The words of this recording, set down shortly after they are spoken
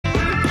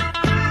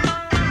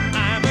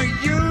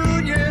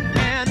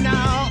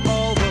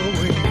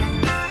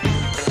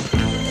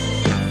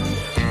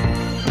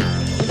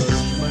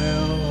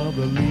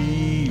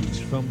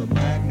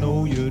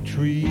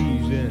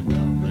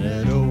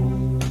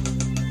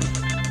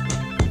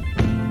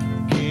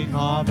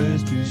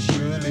harvest is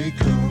surely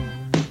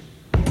come.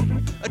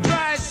 A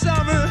dry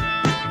summer,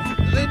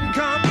 then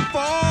come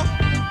fall,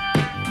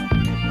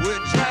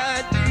 which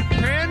I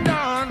depend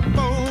on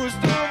most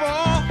of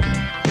all.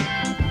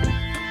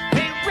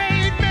 Hey,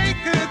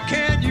 Rainmaker,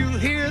 can you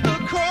hear the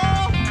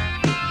call?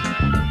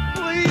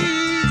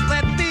 Please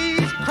let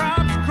these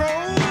crops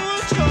grow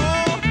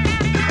tall.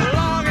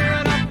 Long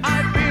enough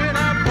I've been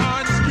up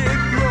on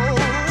Skid Row,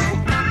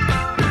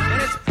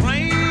 and it's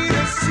plain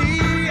to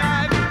see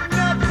I've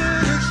nothing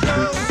to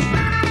show.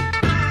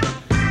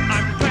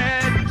 I'm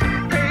glad to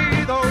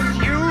pay those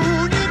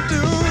union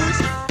dues.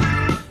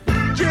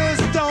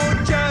 Just don't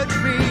judge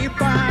me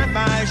by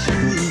my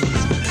shoes.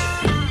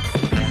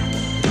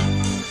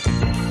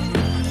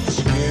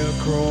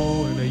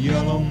 Scarecrow and a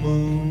yellow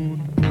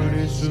moon,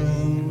 pretty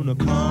soon a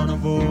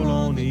carnival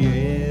on the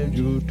edge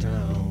of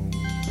town.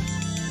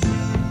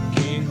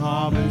 King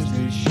Harvest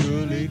is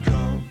surely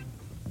come.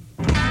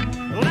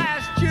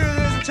 Last year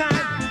this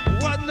time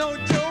was no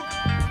joke.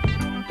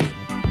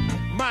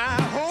 My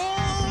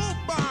whole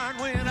barn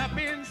went up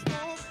in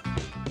smoke.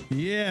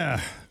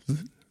 Yeah,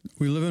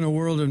 we live in a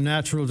world of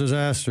natural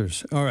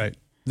disasters. All right,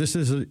 this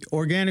is an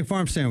Organic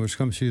Farm Stand, which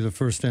comes to you the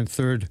first and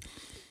third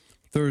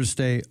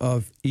Thursday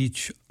of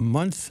each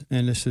month,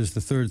 and this is the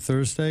third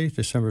Thursday,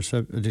 December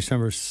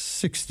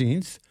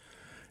 16th.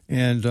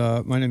 And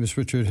my name is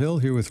Richard Hill,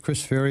 here with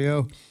Chris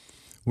Ferrio.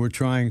 We're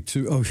trying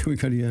to. Oh, we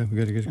got to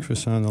get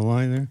Chris on the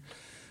line there.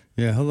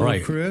 Yeah, hello,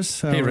 Right. Chris.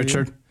 How Hey, are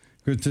Richard. you?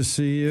 Good to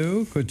see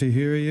you. Good to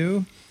hear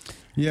you.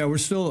 Yeah, we're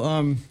still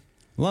a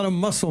lot of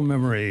muscle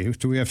memory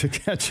do we have to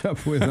catch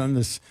up with on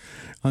this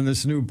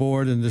new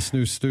board and this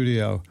new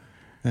studio.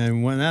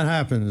 And when that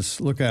happens,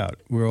 look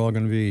out. We're all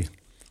going to be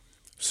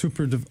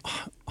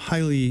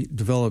highly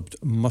developed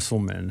muscle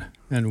men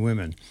and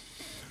women.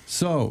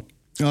 So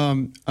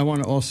I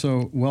want to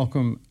also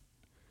welcome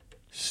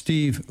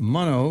Steve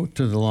Munno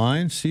to the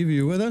line. Steve, are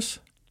you with us?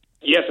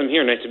 Yes, I'm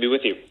here. Nice to be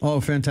with you. Oh,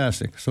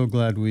 fantastic. So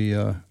glad we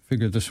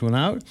figured this one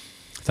out.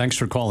 Thanks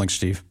for calling,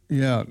 Steve.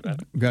 Yeah,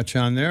 got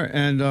you on there.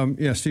 And,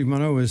 Steve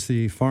Munno is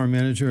the farm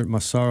manager at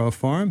Massaro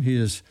Farm. He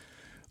is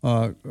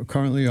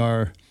currently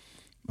our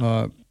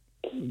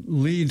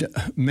lead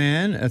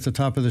man at the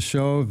top of the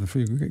show of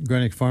the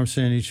Organic Farm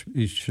Stand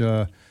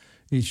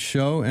each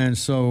show. And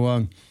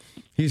so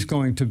he's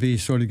going to be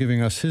sort of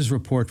giving us his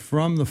report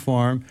from the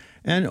farm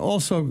and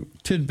also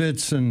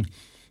tidbits and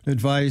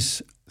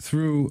advice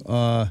through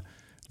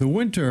the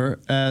winter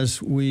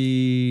as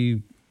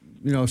we,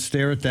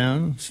 stare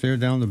down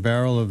the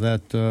barrel of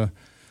that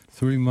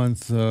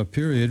 3-month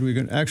period.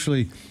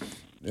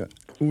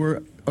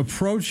 We're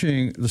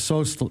approaching the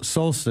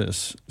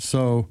solstice.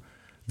 So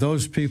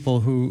those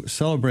people who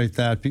celebrate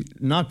that,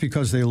 not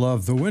because they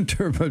love the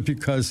winter, but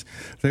because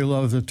they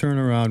love the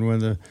turnaround when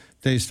the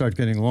days start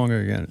getting longer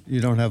again.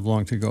 You don't have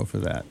long to go for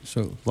that.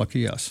 So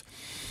lucky us.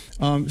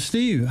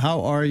 Steve,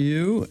 how are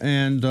you?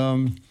 And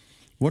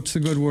what's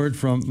the good word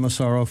from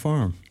Massaro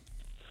Farm?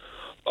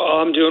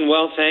 Oh, I'm doing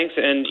well, thanks.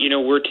 And,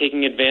 we're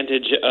taking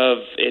advantage of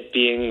it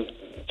being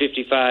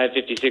 55,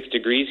 56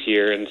 degrees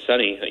here and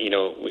sunny.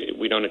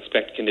 We don't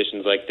expect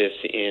conditions like this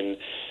in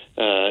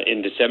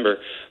December,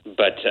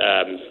 but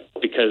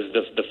because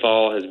the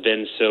fall has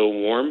been so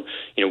warm,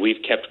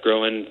 we've kept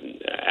growing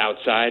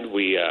outside.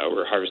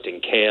 We're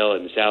harvesting kale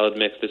and salad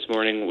mix this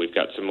morning. We've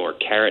got some more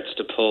carrots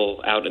to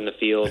pull out in the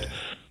field.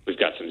 We've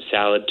got some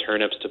salad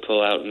turnips to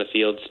pull out in the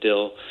field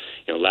still.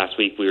 Last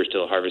week we were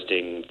still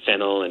harvesting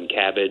fennel and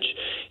cabbage.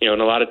 And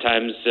a lot of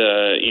times,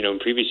 in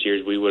previous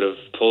years we would have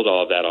pulled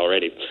all of that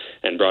already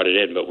and brought it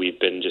in, but we've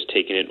been just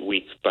taking it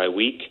week by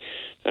week.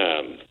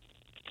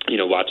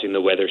 Watching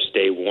the weather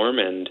stay warm,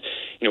 and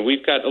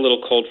we've got a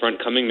little cold front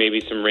coming,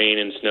 maybe some rain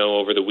and snow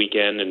over the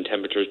weekend, and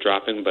temperatures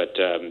dropping. But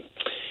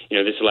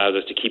this allows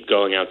us to keep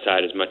going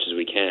outside as much as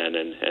we can,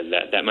 and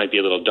that might be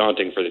a little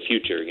daunting for the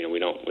future. We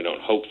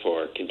don't hope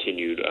for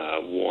continued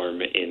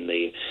warm at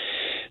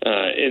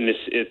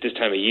this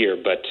time of year,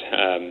 but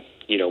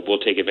we'll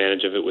take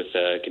advantage of it with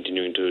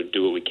continuing to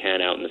do what we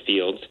can out in the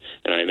fields.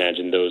 And I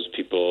imagine those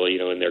people,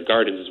 in their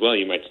gardens as well,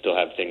 you might still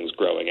have things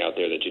growing out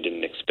there that you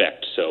didn't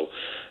expect. So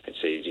I'd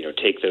say,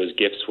 take those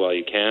gifts while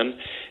you can,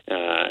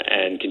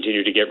 and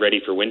continue to get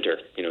ready for winter.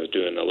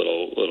 Doing a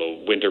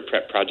little winter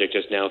prep project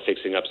just now,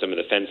 fixing up some of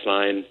the fence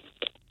line.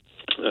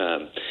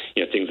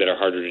 Things that are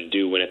harder to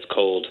do when it's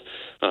cold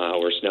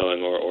or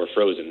snowing or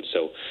frozen.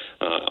 So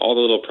all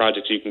the little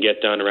projects you can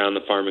get done around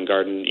the farm and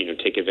garden,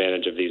 take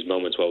advantage of these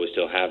moments while we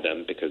still have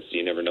them, because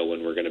you never know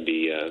when we're going to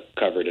be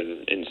covered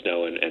in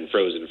snow and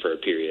frozen for a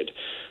period,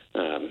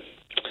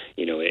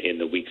 in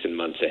the weeks and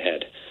months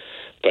ahead.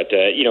 But,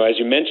 as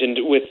you mentioned,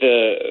 with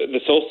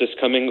the solstice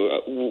coming,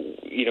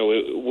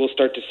 we'll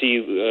start to see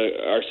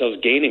ourselves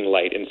gaining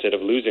light instead of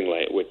losing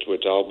light,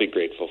 which I'll be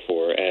grateful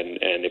for. And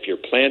if you're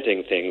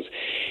planting things,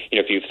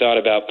 if you've thought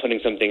about putting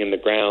something in the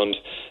ground,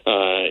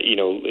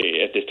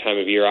 at this time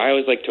of year, I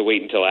always like to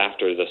wait until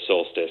after the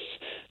solstice.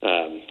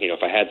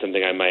 If I had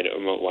something I might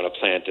want to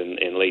plant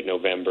in late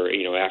November,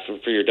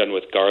 after you're done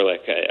with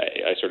garlic,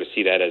 I sort of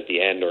see that as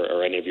the end,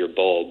 or any of your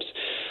bulbs.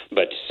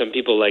 But some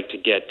people like to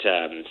get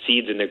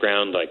seeds in the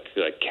ground, like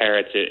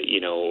carrots,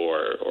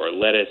 or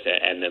lettuce,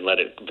 and then let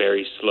it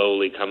very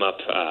slowly come up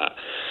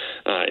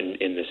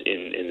in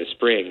the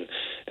spring.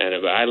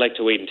 And I like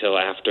to wait until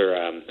after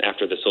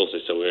the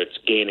solstice, so where it's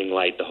gaining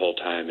light the whole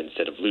time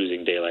instead of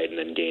losing daylight and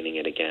then gaining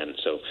it again.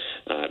 So,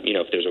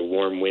 if there's a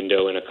warm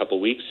window in a couple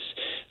weeks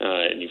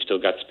and you've still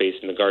got space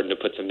in the garden to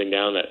put something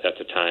down, that's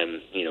a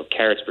time.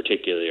 Carrots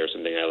particularly are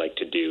something I like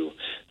to do.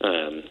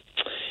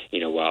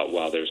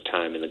 While there's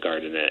time in the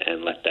garden,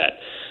 and let that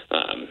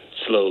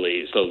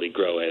slowly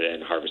grow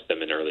and harvest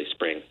them in early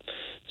spring.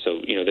 So,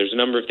 there's a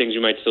number of things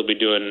you might still be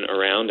doing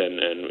around,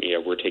 and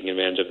we're taking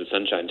advantage of the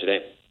sunshine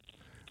today.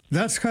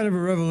 That's kind of a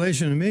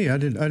revelation to me. I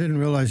didn't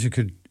realize you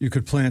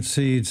could plant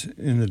seeds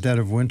in the dead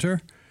of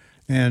winter,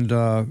 and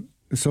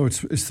so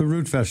it's the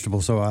root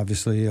vegetable. So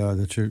obviously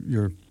that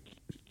you're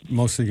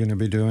mostly going to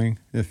be doing.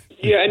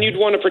 Yeah, and you'd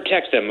want to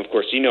protect them, of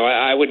course.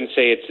 I wouldn't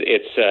say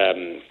it's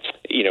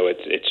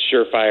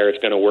surefire. It's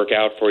going to work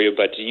out for you,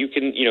 but you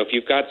can, if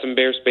you've got some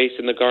bare space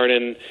in the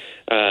garden,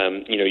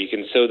 you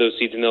can sow those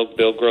seeds and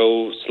they'll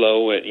grow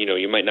slow.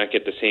 You might not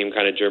get the same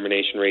kind of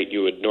germination rate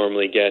you would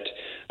normally get.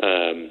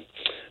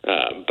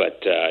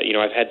 But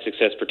I've had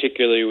success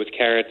particularly with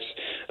carrots,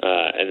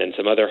 and then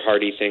some other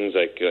hardy things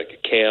like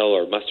kale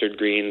or mustard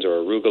greens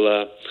or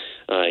arugula,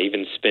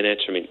 even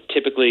spinach. I mean,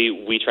 typically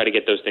we try to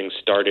get those things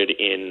started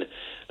in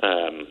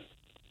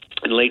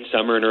late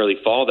summer and early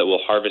fall that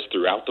we'll harvest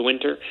throughout the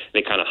winter.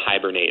 They kind of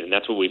hibernate, and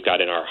that's what we've got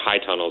in our high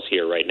tunnels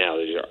here right now.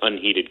 These are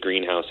unheated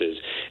greenhouses,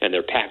 and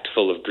they're packed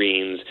full of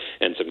greens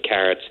and some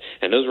carrots,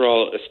 and those are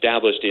all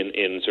established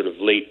in sort of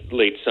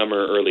late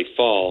summer, early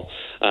fall.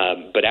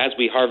 But as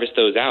we harvest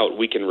those out,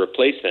 we can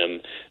replace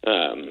them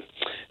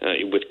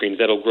with greens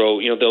that'll grow.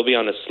 They'll be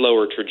on a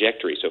slower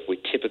trajectory. So if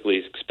we typically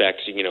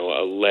expect,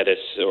 a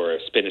lettuce or a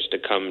spinach to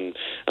come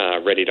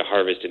ready to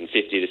harvest in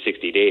 50 to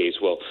 60 days,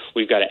 well,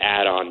 we've got to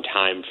add on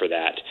time for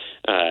that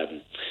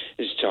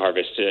to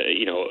harvest.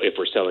 If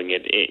we're selling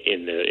it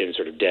in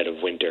sort of dead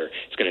of winter,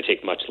 it's going to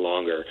take much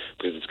longer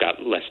because it's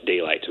got less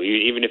daylight. So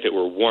even if it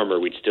were warmer,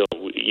 we'd still,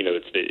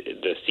 it's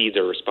the seeds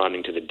are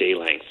responding to the day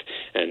length,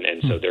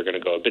 and so they're going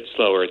to go a bit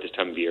slower at this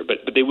time of year.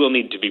 But they will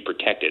need to be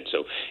protected.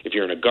 So if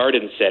you're in a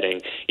garden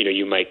setting,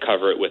 you might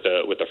cover it with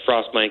a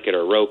frost blanket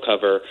or row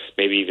cover,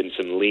 maybe even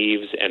some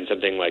leaves, and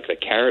something like the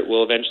carrot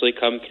will eventually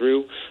come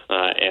through.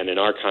 And in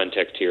our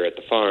context here at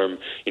the farm,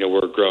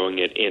 we're growing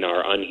it in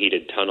our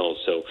unheated tunnels.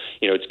 So,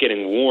 it's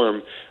getting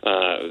warm,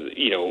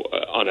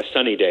 on a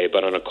sunny day,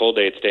 but on a cold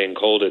day, it's staying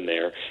cold in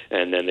there.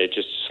 And then it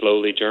just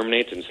slowly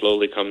germinates and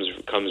slowly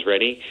comes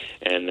ready.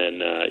 And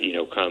then,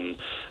 come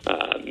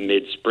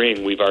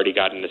mid-spring, we've already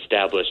got an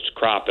established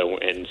crop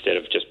instead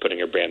of just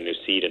putting a brand new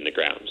seed in the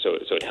ground. So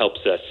it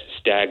helps us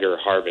stagger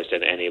harvest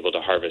and able to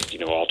harvest,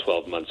 all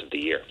 12 months of the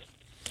year.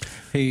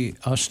 Hey,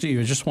 Steve,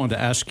 I just wanted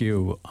to ask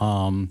you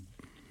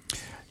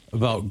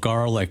about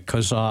garlic,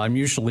 because I'm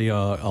usually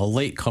a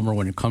late comer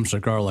when it comes to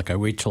garlic. I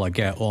wait till I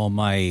get all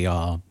my,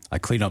 I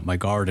clean up my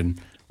garden.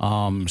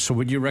 So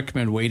would you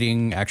recommend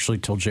waiting actually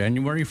till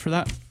January for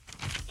that?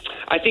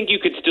 I think you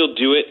could still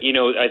do it.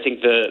 I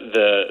think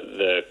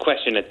the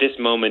question at this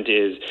moment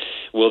is,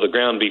 will the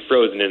ground be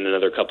frozen in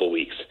another couple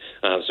weeks?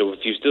 So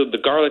if the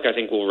garlic, I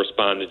think, will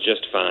respond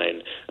just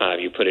fine if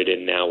you put it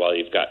in now while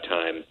you've got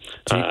time.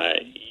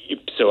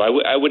 So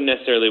I wouldn't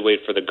necessarily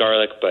wait for the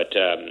garlic, but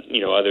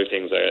other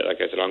things, like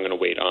I said, I'm going to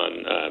wait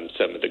on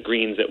some of the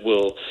greens that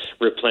will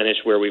replenish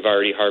where we've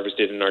already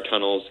harvested in our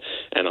tunnels,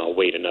 and I'll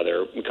wait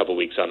another couple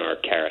weeks on our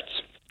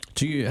carrots.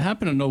 Do you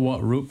happen to know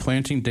what root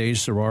planting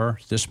days there are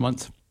this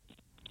month?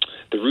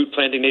 The root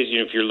planting days,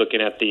 if you're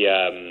looking at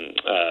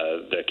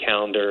the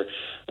calendar,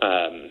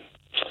 I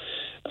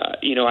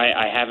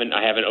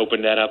haven't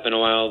opened that up in a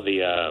while, the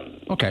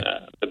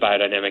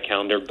biodynamic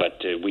calendar,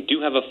 but we do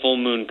have a full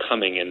moon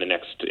coming in the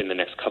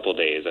next couple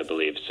days, I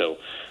believe. So,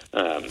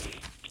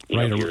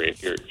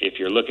 if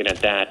you're looking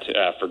at that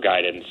for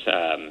guidance,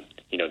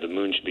 the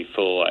moon should be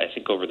full, I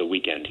think, over the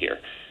weekend here.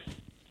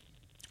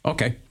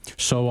 Okay,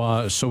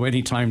 so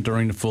anytime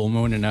during the full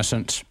moon, in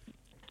essence.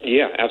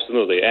 Yeah,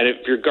 absolutely. And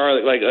if your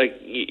garlic,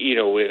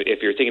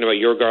 if you're thinking about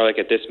your garlic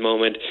at this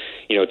moment,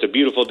 it's a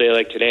beautiful day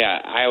like today.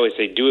 I always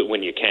say do it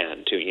when you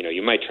can, too.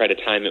 You might try to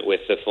time it with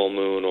the full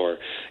moon or,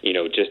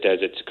 just as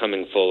it's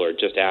coming full or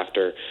just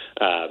after.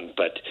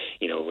 But,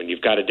 when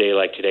you've got a day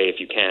like today, if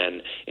you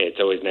can, it's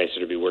always nicer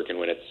to be working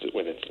when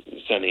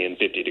it's sunny and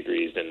 50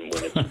 degrees than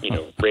when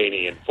it's,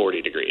 rainy and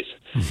 40 degrees.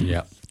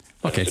 Yeah.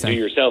 Okay. So do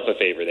yourself a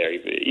favor there,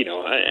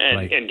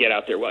 and get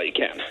out there while you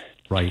can.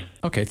 Right.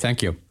 Okay.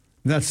 Thank you.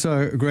 That's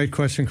a great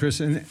question,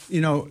 Chris. And,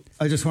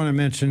 I just want to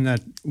mention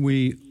that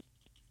we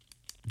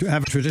do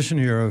have a tradition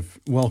here of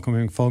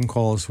welcoming phone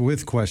calls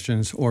with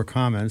questions or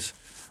comments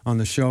on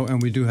the show.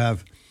 And we do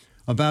have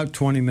about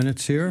 20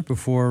 minutes here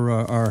before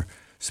our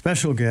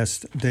special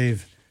guest,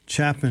 Dave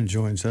Chapman,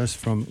 joins us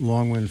from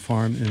Longwind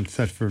Farm in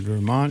Thetford,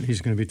 Vermont.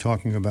 He's going to be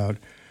talking about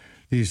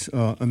these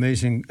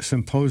amazing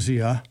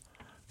symposia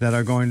that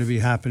are going to be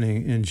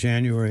happening in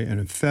January and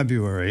in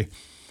February,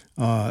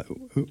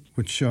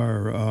 which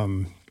are...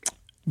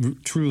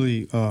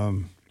 truly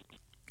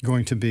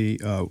going to be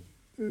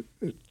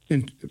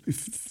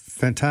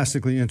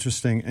fantastically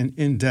interesting and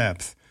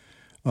in-depth.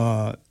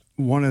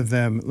 One of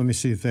them, let me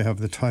see if they have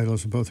the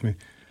titles of both of me.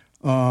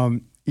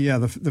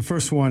 The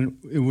first one,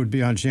 it would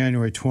be on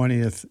January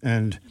 20th,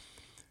 and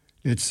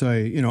it's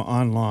a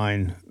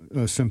online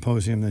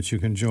symposium that you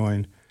can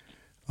join.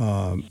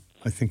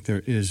 I think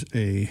there is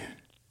a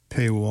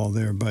paywall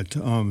there, but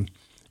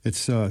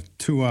it's a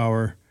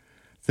 2-hour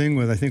thing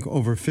with, I think,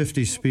 over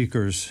 50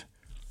 speakers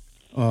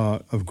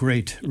of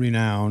great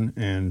renown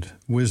and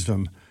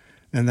wisdom.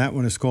 And that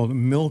one is called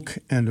Milk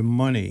and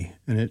Money,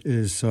 and it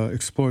is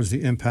explores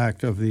the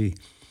impact of the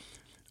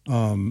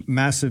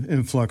massive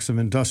influx of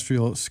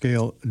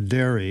industrial-scale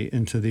dairy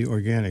into the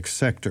organic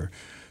sector.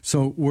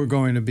 So we're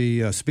going to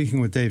be speaking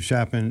with Dave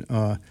Chapman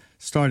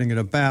starting at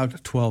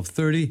about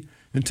 12:30.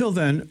 Until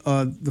then,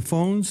 the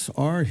phones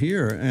are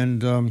here,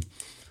 and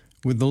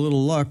with a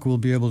little luck, we'll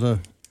be able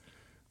to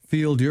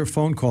field your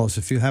phone calls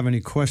if you have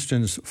any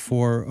questions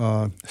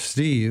for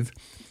Steve,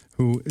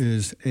 who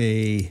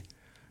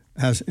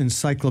has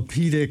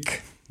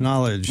encyclopedic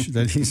knowledge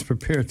that he's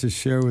prepared to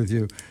share with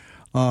you.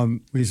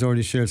 He's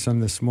already shared some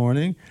this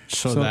morning.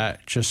 So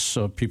that, just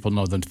so people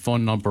know, the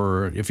phone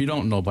number, if you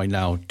don't know by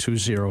now,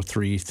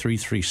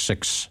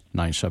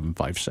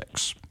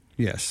 203-336-9756.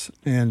 Yes.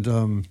 And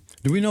do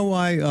we know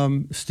why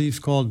Steve's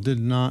call did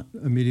not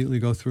immediately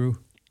go through?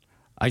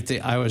 I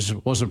think I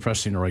wasn't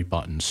pressing the right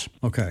buttons.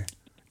 Okay.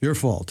 Your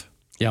fault.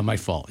 Yeah, my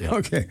fault. Yeah.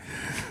 Okay.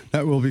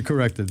 That will be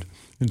corrected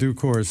in due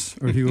course,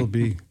 or he will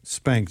be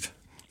spanked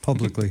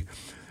publicly.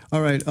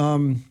 All right.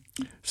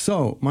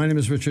 So my name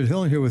is Richard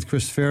Hill. I'm here with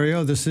Chris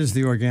Ferrio. This is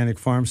the Organic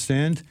Farm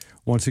Stand.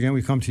 Once again,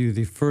 we come to you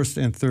the first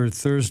and third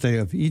Thursday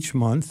of each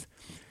month.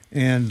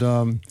 And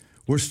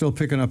we're still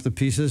picking up the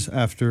pieces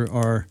after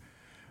our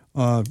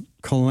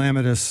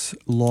calamitous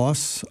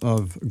loss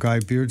of Guy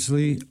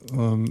Beardsley,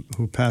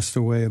 who passed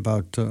away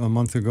about a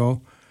month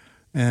ago.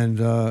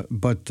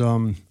 But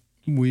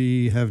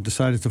we have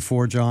decided to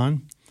forge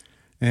on.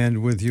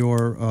 And with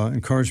your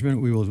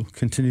encouragement, we will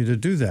continue to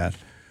do that.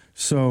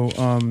 So,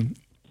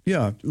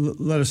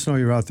 let us know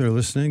you're out there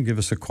listening. Give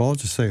us a call.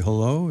 Just say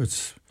hello.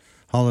 It's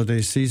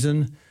holiday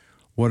season.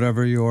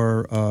 Whatever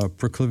your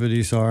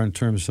proclivities are in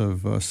terms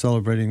of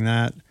celebrating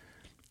that,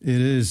 it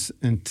is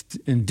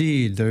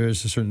indeed, there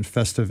is a certain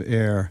festive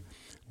air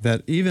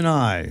that even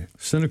I,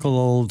 cynical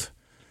old,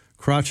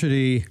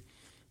 crotchety,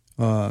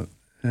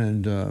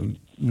 and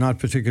not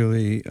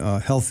particularly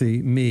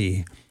healthy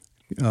me,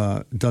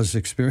 does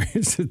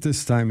experience at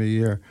this time of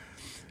year.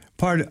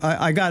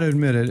 I got to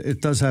admit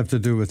it does have to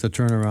do with the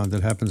turnaround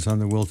that happens on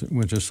the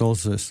winter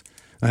solstice.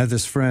 I had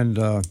this friend,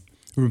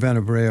 Ruben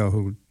Abreu,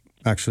 who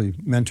actually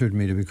mentored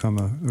me to become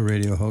a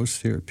radio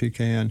host here at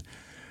PKN.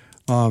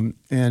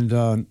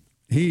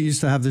 He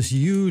used to have this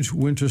huge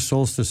winter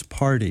solstice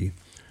party.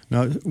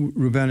 Now,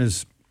 Ruben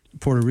is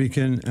Puerto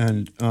Rican,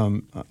 and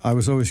I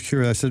was always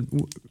curious. I said,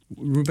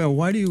 Ruben,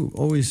 why do you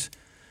always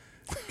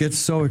get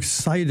so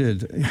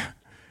excited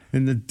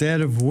in the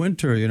dead of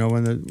winter,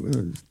 when the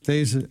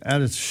days are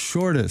at its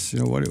shortest?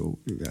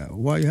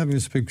 Why are you having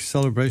this big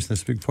celebration,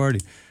 this big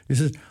party? He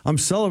says, I'm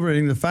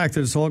celebrating the fact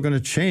that it's all going to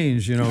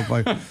change,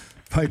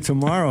 by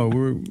tomorrow.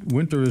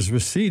 Winter is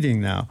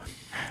receding now.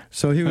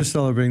 So he was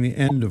celebrating the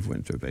end of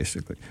winter,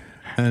 basically.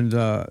 And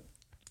so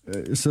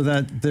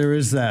that there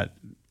is that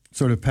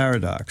sort of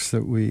paradox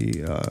that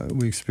we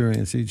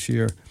experience each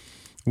year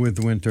with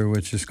winter,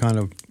 which is kind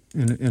of,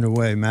 in a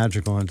way,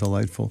 magical and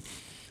delightful.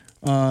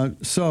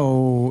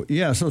 So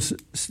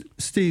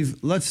Steve,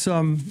 let's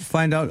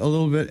find out a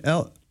little bit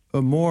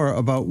more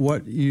about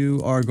what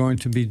you are going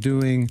to be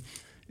doing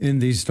in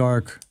these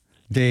dark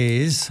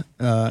days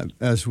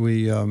as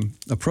we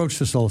approach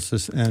the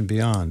solstice and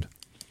beyond.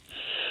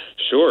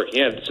 Sure,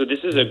 yeah. So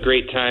this is a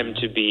great time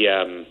to be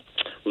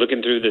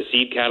looking through the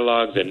seed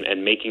catalogs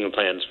and making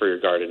plans for your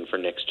garden for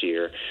next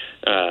year.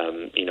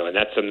 And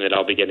that's something that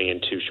I'll be getting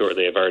into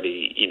shortly. I've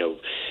already,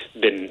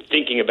 been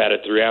thinking about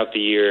it throughout the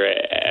year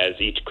as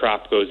each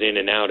crop goes in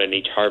and out and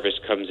each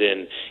harvest comes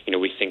in.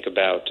 We think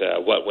about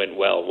what went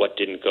well, what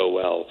didn't go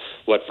well,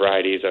 what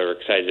varieties are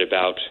excited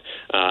about.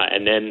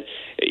 And then,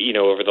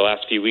 over the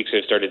last few weeks,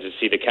 I've started to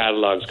see the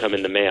catalogs come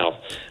in the mail,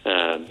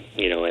 and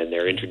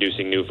they're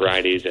introducing new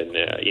varieties. And,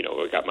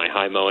 I've got my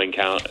high mowing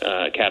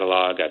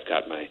catalog. I've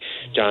got my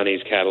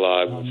Johnny's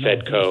catalog,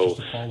 Fedco,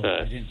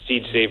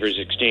 Seed Savers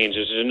Exchange.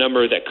 There's a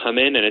number that come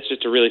in, and it's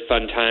just a really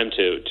fun time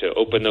to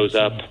open those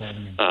up,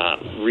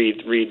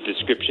 read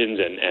descriptions,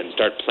 and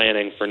start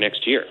planning for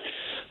next year.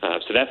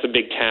 So that's a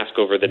big task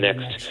over the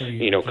next,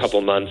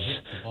 couple months.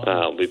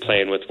 We'll be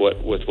playing with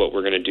what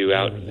we're going to do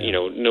out.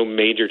 No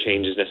major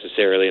changes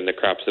necessarily in the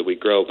crops that we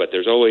grow, but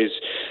there's always,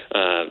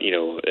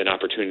 an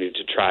opportunity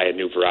to try a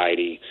new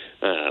variety.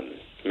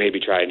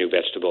 Maybe try a new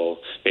vegetable,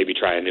 maybe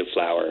try a new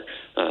flower,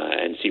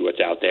 and see what's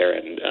out there.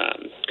 And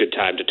good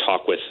time to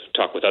talk with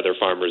other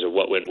farmers of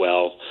what went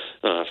well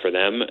for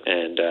them.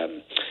 And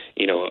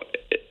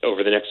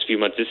over the next few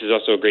months, this is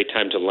also a great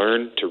time to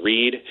learn, to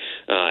read,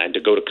 and to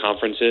go to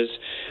conferences.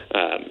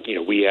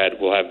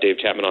 We'll have Dave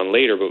Chapman on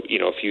later, but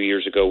a few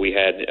years ago we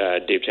had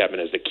Dave Chapman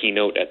as the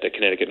keynote at the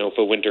Connecticut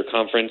NOFA Winter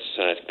Conference.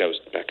 I think that was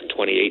back in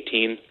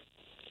 2018.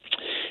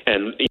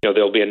 And,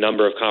 there'll be a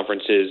number of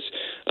conferences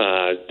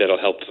that'll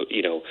help,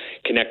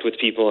 connect with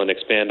people and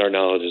expand our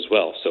knowledge as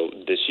well. So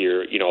this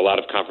year, a lot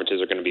of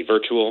conferences are going to be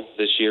virtual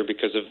this year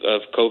because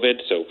of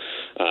COVID. So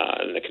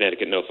the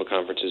Connecticut NOFA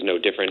Conference is no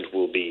different.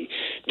 We'll be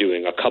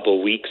doing a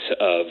couple weeks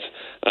of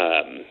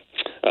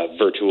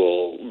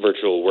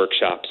virtual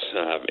workshops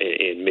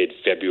in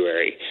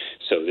mid-February.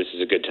 So this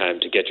is a good time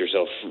to get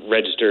yourself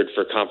registered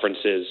for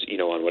conferences,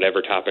 on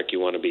whatever topic you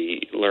want to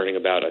be learning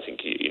about. I think,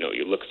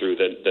 you look through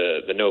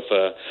the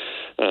NOFA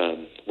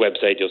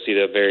website, you'll see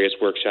the various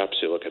workshops.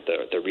 You look at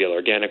the Real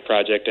Organic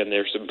Project and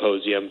their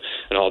symposium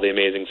and all the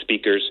amazing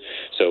speakers.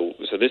 So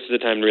this is the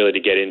time really to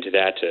get into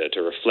that,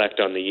 to reflect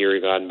on the year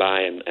gone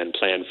by and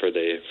plan for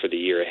the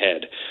year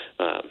ahead.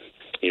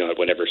 At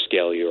whatever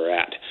scale you are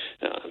at.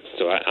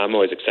 So I'm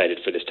always excited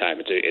for this time.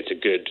 It's a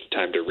good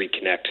time to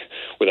reconnect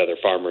with other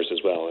farmers as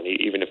well. And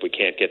even if we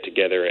can't get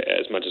together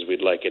as much as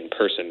we'd like in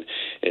person,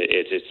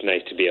 it's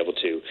nice to be able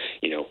to,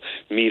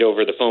 meet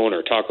over the phone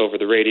or talk over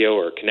the radio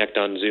or connect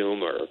on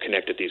Zoom or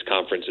connect at these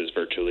conferences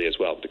virtually as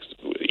well. Because,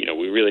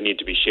 we really need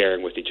to be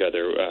sharing with each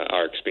other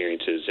our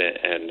experiences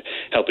and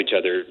help each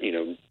other,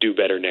 do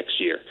better next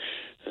year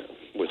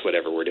with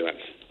whatever we're doing.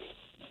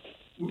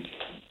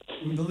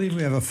 We believe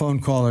we have a phone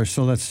caller,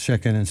 so let's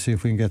check in and see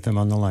if we can get them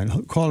on the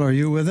line. Caller, are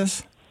you with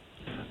us?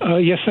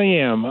 Yes, I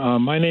am.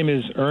 My name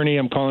is Ernie.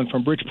 I'm calling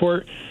from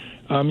Bridgeport.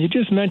 You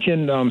just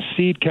mentioned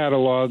seed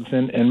catalogs,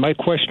 and my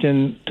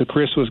question to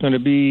Chris was going to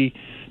be,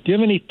 do you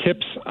have any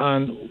tips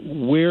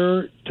on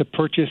where to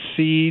purchase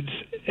seeds,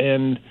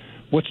 and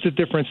what's the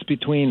difference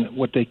between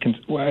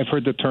I've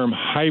heard the term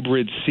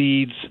hybrid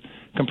seeds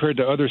compared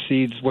to other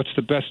seeds? What's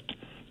the best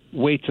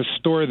way to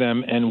store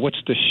them, and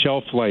what's the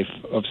shelf life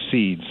of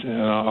seeds?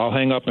 I'll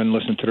hang up and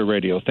listen to the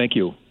radio. Thank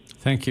you.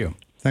 Thank you.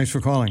 Thanks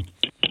for calling.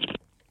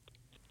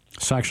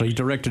 So actually, he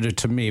directed it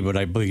to me, but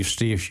I believe,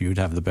 Steve, you'd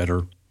have the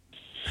better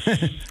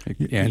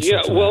answer.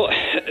 Yeah, well,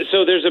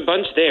 so there's a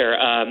bunch there.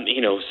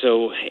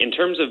 So in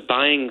terms of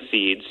buying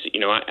seeds,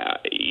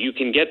 you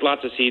can get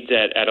lots of seeds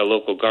at a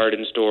local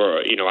garden store.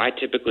 I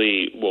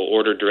typically will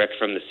order direct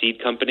from the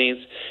seed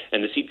companies,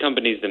 and the seed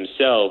companies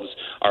themselves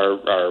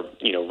are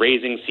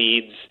raising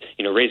seeds,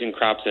 raising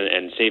crops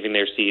and saving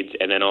their seeds,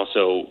 and then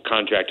also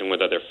contracting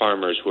with other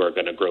farmers who are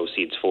going to grow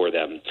seeds for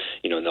them,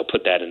 and they'll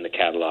put that in the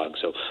catalog.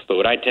 But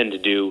what I tend to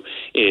do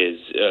is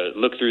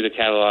look through the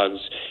catalogs,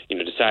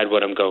 decide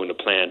what I'm going to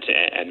plant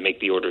and make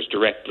the orders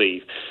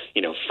directly,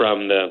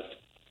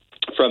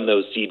 from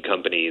those seed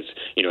companies,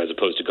 as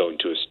opposed to going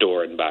to a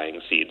store and buying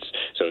seeds.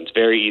 So it's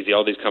very easy.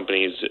 All these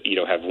companies,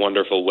 have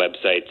wonderful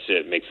websites.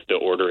 It makes the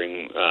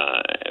ordering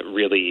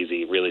really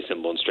easy, really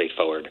simple and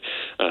straightforward.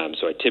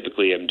 So I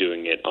typically am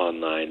doing it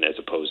online as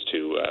opposed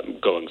to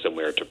going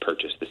somewhere to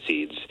purchase the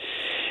seeds.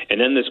 And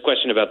then this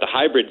question about the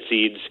hybrid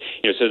seeds,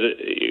 so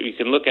you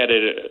can look at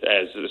it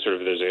as sort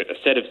of there's a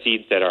set of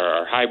seeds that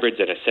are hybrids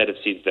and a set of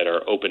seeds that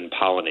are open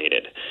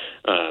pollinated.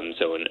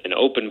 So an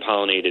open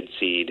pollinated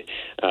seed,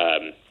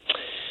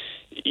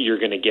 you're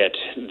going to get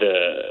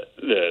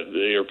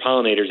your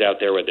pollinators out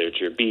there, whether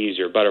it's your bees,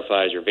 your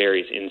butterflies, your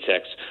various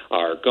insects,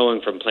 are going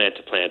from plant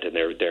to plant, and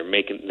they're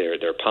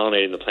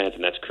pollinating the plants,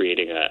 and that's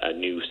creating a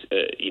new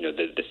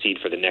the seed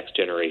for the next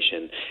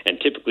generation.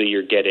 And typically,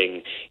 you're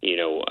getting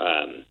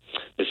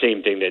the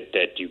same thing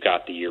that you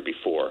got the year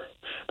before.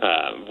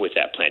 With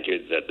that plant,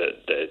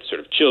 the sort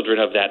of children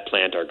of that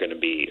plant are going to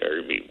be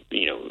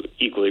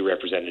equally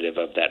representative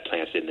of that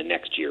plant in the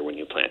next year when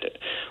you plant it.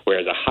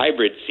 Whereas a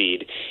hybrid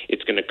seed,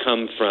 it's going to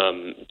come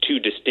from two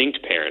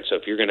distinct parents. So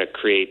if you're going to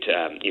create,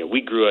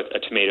 we grew a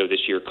tomato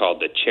this year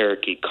called the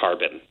Cherokee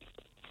Carbon.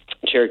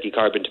 Cherokee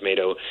Carbon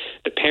tomato,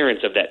 the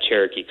parents of that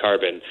Cherokee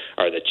Carbon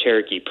are the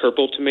Cherokee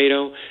Purple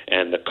tomato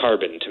and the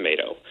Carbon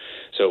tomato.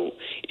 So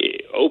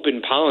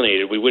open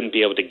pollinated, we wouldn't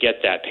be able to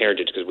get that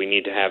parentage because we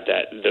need to have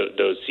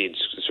those seeds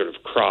sort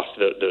of cross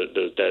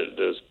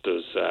those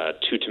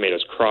two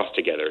tomatoes cross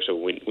together. So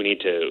we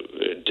need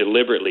to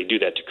deliberately do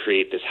that to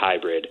create this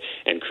hybrid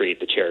and create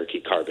the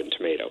Cherokee Carbon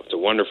tomato. It's a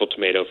wonderful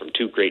tomato from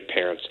two great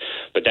parents,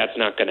 but that's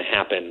not going to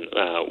happen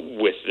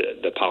with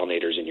the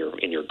pollinators in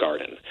your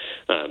garden.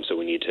 So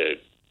we need to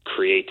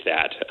create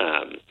that,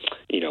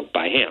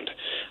 by hand.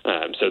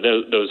 So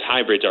those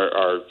hybrids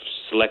are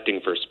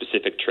selecting for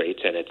specific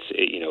traits, and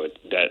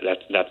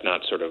that's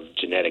not sort of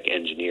genetic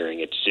engineering.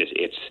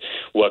 It's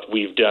what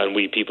we've done.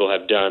 We people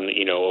have done,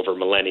 over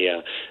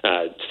millennia,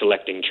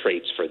 selecting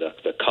traits for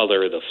the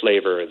color, the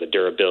flavor, the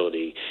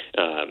durability,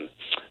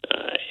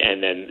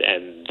 and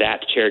that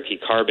Cherokee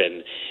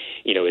Carbon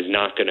is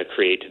not going to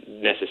create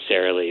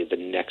necessarily the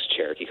next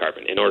Cherokee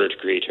Carbon. In order to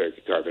create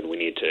Cherokee Carbon, we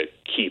need to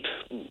keep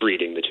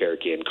breeding the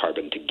Cherokee and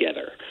Carbon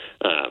together,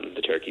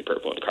 the Cherokee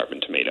Purple and Carbon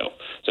Tomato.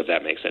 So if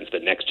that makes sense, the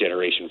next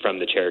generation from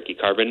the Cherokee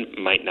Carbon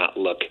might not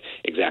look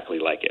exactly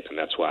like it, and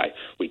that's why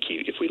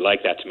if we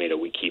like that tomato,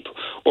 we keep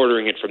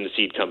ordering it from the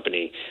seed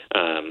company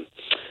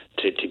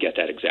to get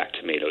that exact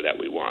tomato that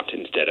we want,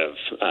 instead of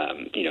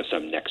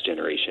some next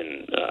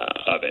generation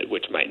of it,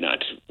 which might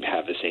not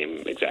have the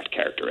same exact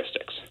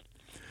characteristics.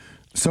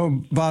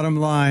 So bottom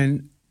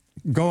line,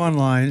 go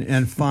online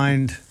and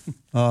find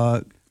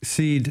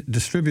seed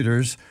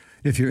distributors.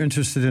 If you're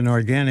interested in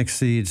organic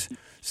seeds,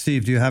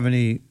 Steve, do you have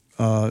any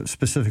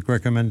specific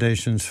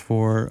recommendations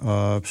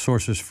for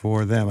sources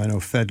for them? I know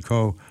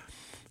Fedco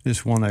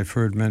is one I've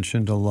heard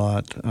mentioned a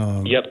lot.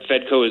 Yep,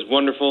 Fedco is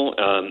wonderful,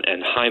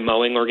 and High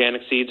Mowing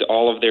Organic Seeds.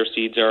 All of their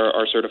seeds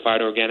are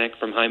certified organic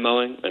from High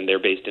Mowing, and they're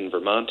based in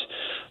Vermont.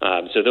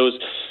 So those,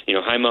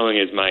 High Mowing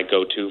is my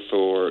go-to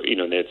for,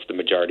 that's the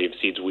majority of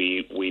seeds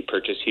we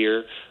purchase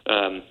here.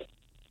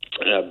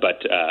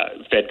 But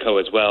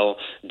Fedco as well,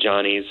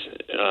 Johnny's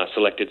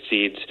Selected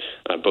Seeds,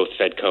 both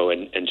Fedco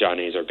and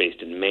Johnny's are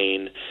based in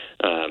Maine.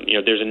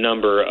 There's a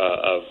number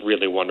of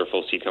really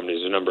wonderful seed companies.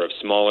 There's a number of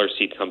smaller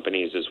seed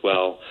companies as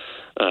well.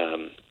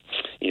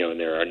 And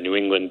there are New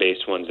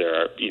England-based ones. There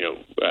are,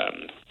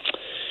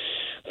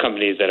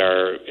 companies that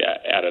are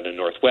out of the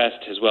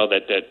Northwest as well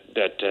that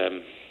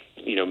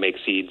make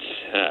seeds.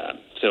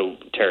 So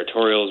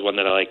Territorial is one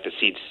that I like. The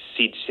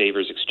Seed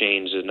Savers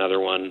Exchange is another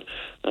one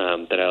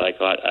that I like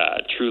a lot.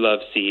 True Love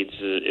Seeds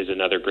is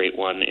another great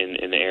one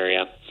in the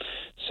area.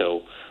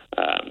 So,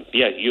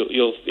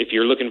 you'll if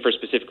you're looking for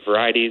specific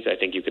varieties, I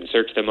think you can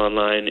search them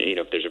online.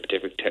 If there's a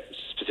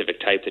specific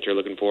type that you're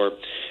looking for,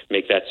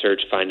 make that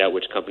search, find out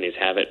which companies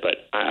have it.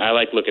 But I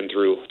like looking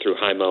through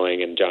High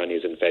Mowing and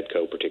Johnny's and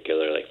Fedco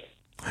particularly.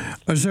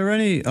 Is there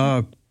any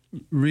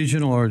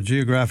regional or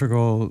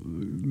geographical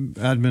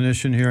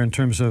admonition here in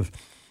terms of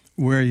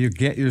where you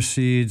get your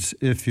seeds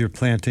if you're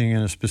planting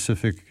in a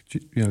specific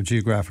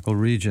geographical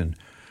region?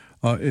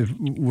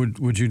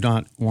 Would you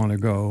not want to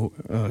go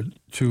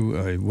to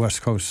a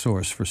West Coast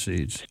source for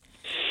seeds?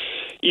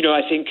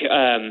 I think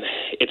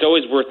it's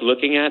always worth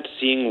looking at,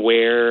 seeing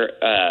where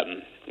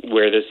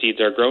the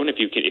seeds are grown. If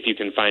you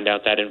can find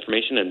out that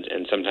information,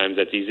 and sometimes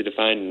that's easy to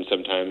find, and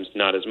sometimes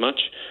not as much.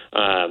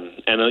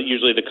 And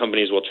usually the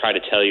companies will try to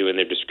tell you in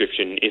their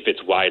description if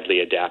it's widely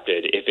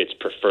adapted, if it's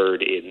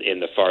preferred in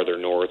the farther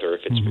north, or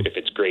if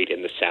it's great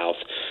in the south.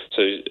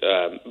 So,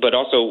 but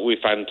also we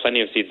find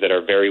plenty of seeds that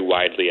are very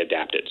widely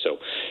adapted. So,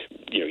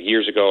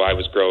 years ago I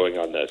was growing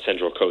on the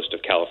central coast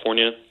of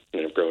California,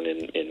 and I've grown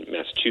in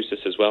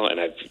Massachusetts as well, and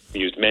I've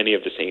used many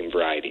of the same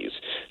varieties.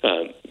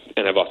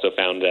 And I've also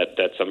found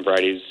that some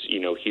varieties,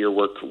 here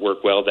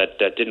work well that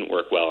didn't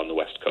work well on the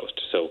West Coast.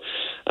 So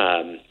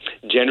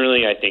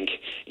generally, I think,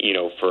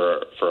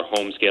 for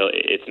home scale,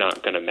 it's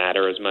not going to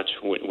matter as much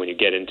when you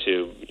get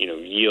into,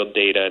 yield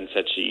data and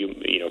such.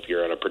 If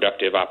you're on a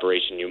productive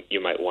operation,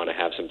 you might want to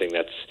have something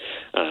that's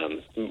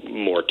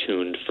more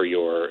tuned for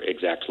your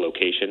exact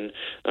location,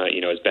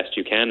 as best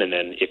you can. And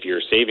then if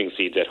you're saving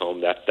seeds at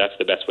home, that's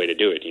the best way to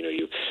do it.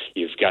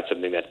 You've got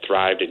something that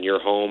thrived in your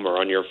home or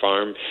on your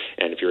farm,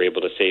 and if you're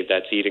able to save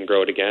that seed and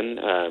grow it again,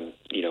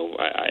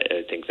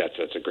 I think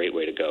that's a great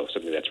way to go.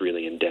 Something that's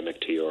really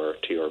endemic to your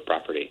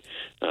property,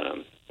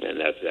 and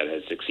that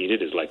has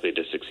succeeded is likely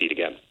to succeed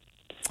again.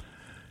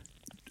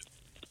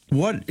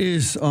 What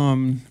is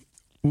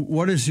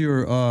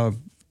your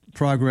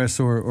progress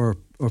or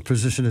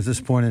position at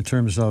this point in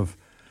terms of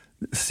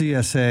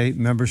CSA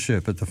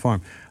membership at the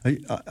farm?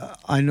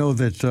 I know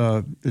that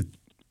it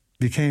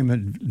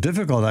became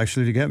difficult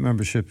actually to get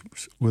membership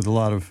with a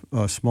lot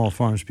of small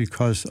farms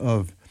because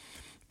of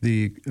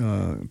the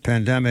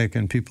pandemic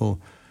and people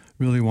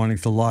really wanting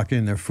to lock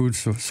in their food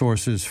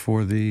sources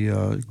for the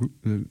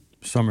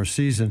summer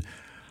season.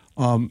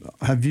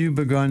 Have you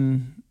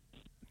begun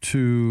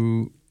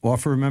to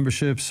offer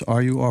memberships?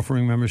 Are you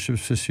offering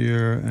memberships this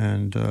year,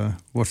 and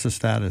what's the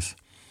status?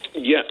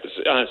 Yes,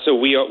 so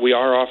we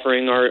are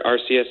offering our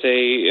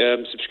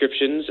CSA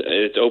subscriptions.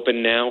 It's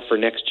open now for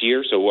next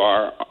year. So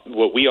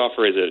what we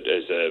offer is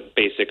a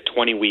basic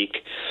 20-week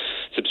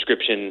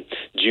subscription,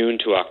 June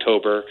to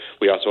October.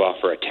 We also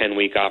offer a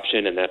 10-week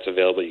option, and that's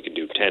available. You can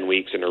do 10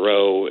 weeks in a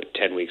row,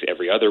 10 weeks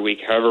every other week,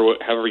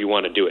 however you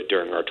want to do it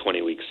during our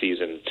 20-week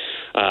season.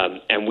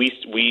 And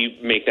we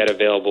make that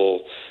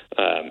available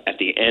at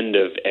the end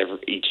of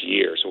each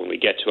year. So when we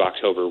get to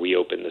October, we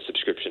open the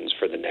subscriptions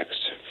for the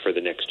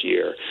next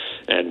year,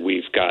 and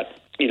we've got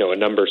a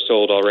number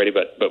sold already,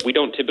 but we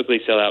don't typically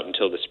sell out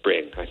until the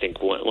spring. I think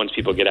once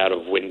people get out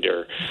of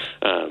winter,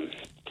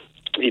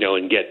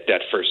 and get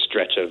that first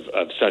stretch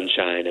of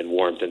sunshine and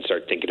warmth and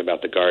start thinking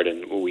about the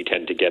garden, we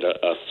tend to get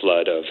a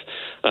flood of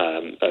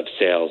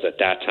sales at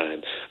that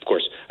time. Of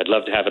course, I'd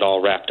love to have it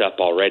all wrapped up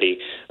already,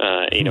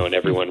 and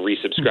everyone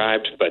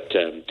resubscribed. But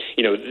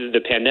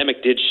the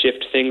pandemic did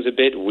shift things a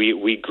bit.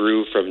 We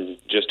grew from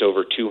just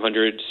over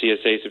 200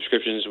 CSA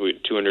subscriptions,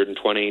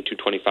 220,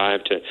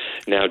 225, to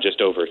now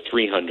just over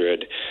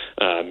 300.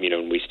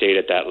 And we stayed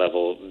at that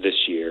level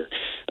this year,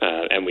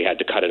 and we had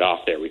to cut it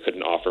off there. We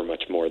couldn't offer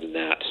much more than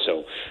that.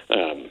 So,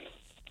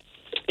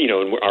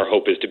 and our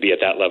hope is to be at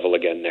that level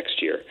again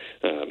next year.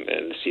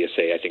 And the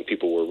CSA, I think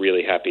people were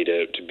really happy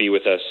to be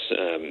with us,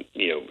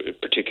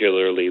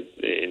 particularly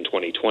in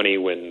 2020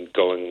 when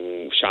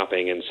going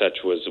shopping and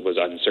such was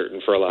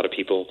uncertain for a lot of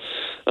people,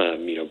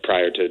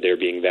 prior to there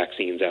being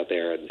vaccines out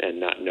there and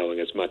not knowing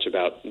as much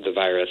about the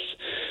virus.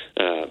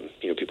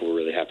 People were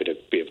really happy to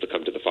be able to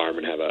come to the farm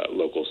and have a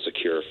local,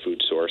 secure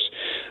food source.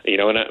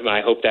 And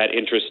I hope that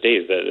interest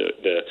stays.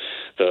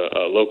 The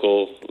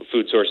local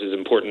food source is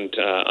important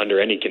under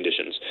any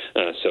conditions.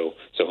 So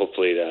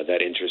hopefully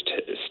that interest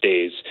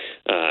stays,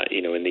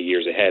 in the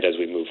years ahead as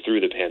we move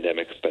through the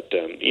pandemic. But,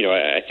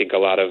 I think a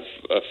lot of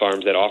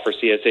farms that offer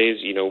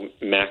CSAs,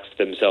 maxed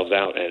themselves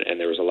out, and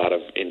there was a lot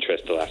of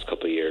interest the last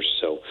couple of years.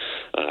 So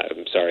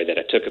I'm sorry that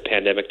it took a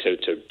pandemic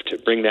to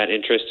bring that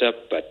interest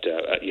up, but,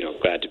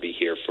 glad to be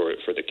here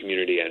for the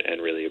community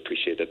and really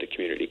appreciate that the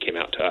community came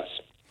out to us.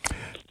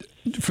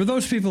 For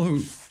those people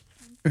who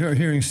are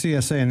hearing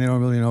CSA and they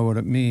don't really know what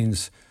it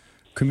means,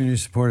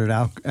 community-supported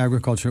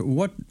agriculture,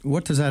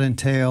 what does that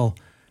entail,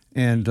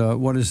 and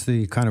what is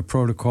the kind of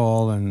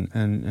protocol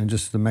and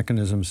just the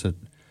mechanisms that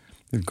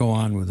go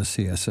on with the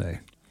CSA?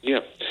 Yeah.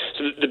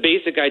 So the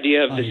basic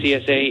idea of the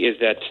CSA is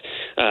that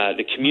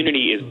the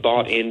community is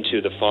bought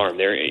into the farm.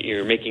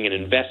 You're making an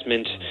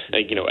investment,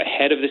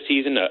 ahead of the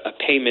season, a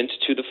payment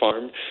to the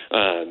farm,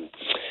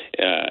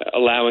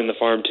 allowing the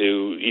farm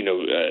to,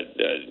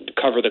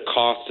 cover the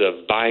costs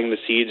of buying the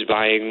seeds,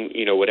 buying,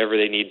 whatever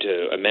they need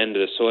to amend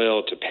the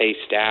soil, to pay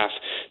staff,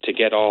 to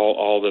get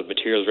all the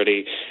materials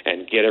ready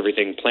and get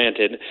everything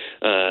planted,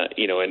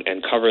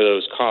 and cover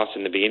those costs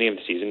in the beginning of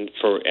the season.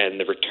 And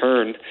the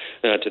return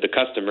to the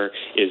customer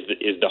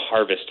is the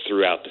harvest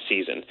throughout the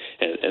season.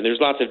 And there's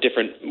lots of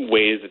different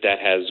ways that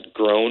has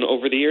grown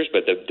over the years,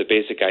 but the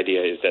basic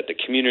idea is that the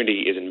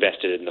community is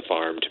invested in the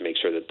farm to make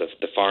sure that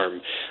the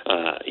farm,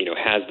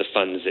 has the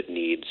funds it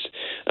needs,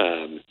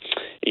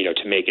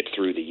 to make it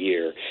through the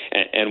year.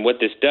 And what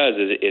this does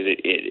is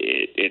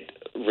it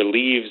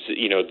relieves,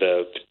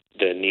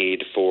 the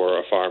need for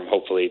a farm,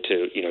 hopefully,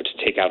 to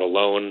take out a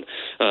loan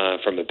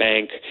from a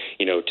bank,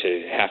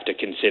 to have to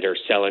consider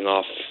selling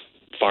off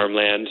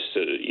farmland.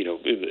 So,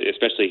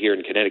 especially here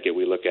in Connecticut,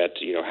 we look at,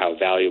 how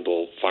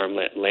valuable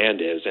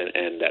farmland is,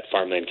 and that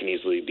farmland can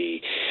easily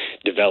be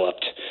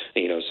developed.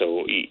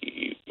 So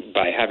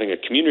by having a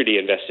community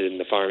invested in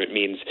the farm, it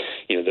means,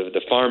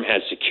 the farm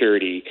has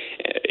security,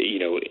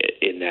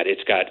 in that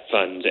it's got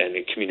funds and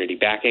community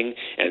backing,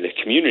 and the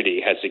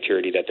community has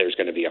security that there's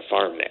going to be a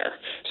farm there.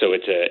 So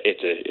it's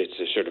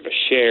a sort of a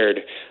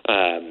shared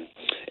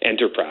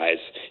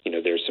enterprise.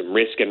 There's some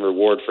risk and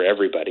reward for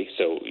everybody.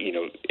 So,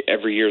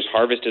 every year's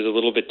harvest is a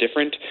little bit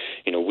different.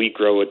 We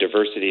grow a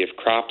diversity of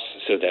crops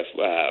so that,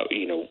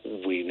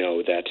 we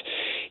know that,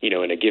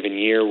 in a given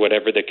year,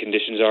 whatever the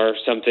conditions are,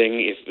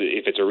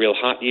 if it's a real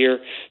hot year,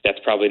 that's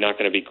probably not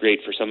going to be great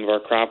for some of our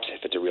crops.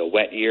 If it's a real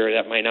wet year,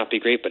 that might not be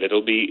great, but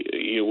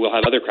we'll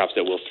have other crops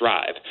that will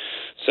thrive.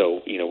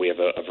 So, we have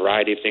a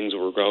variety of things that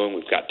we're growing.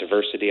 We've got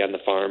diversity on the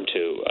farm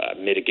to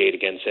mitigate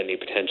against any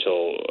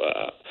potential,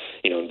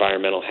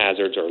 environmental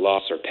hazards or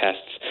loss or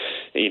pests.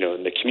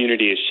 And the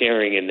community is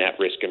sharing in that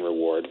risk and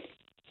reward.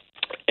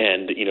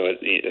 And,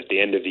 at the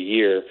end of the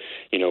year,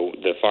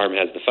 the farm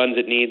has the funds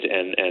it needs,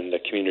 and the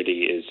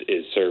community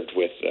is served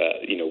with,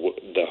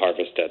 the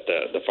harvest that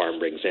the farm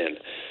brings in.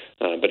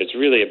 But it's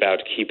really about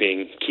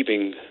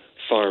keeping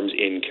farms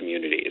in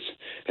communities.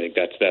 I think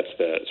that's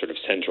the sort of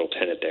central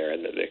tenet there,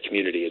 and the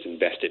community is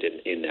invested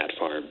in that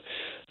farm,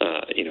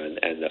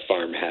 and the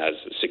farm has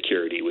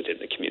security within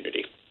the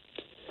community.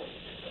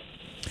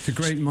 It's a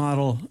great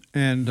model,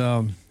 and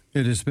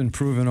it has been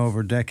proven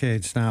over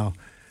decades now.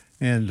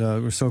 And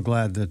we're so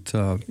glad that,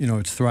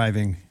 it's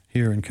thriving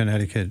here in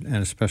Connecticut, and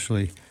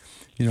especially,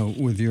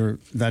 with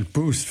that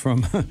boost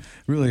from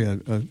really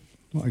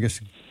I guess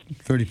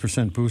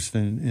 30% boost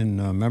in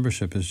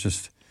membership is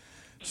just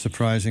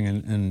surprising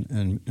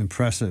and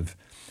impressive.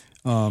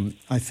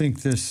 I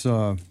think this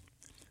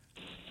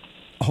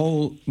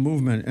whole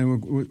movement,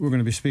 and we're going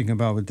to be speaking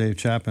about with Dave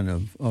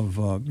Chapman of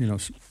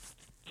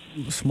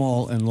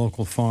small and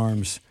local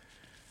farms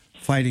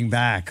fighting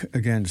back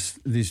against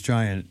these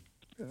giant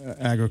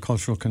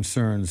agricultural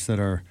concerns that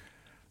are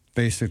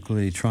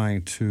basically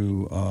trying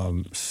to,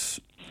 I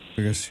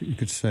guess you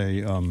could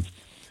say,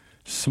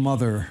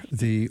 smother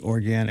the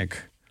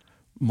organic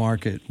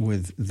market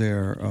with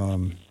their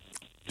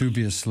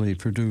dubiously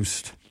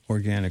produced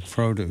organic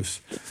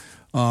produce.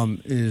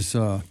 It's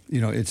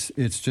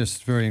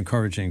just very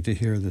encouraging to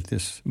hear that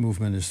this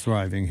movement is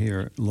thriving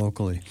here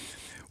locally.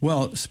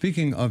 Well,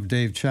 speaking of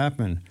Dave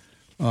Chapman,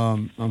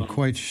 I'm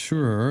quite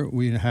sure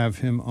we have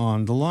him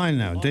on the line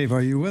now. Dave,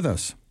 are you with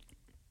us?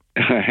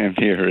 I am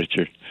here,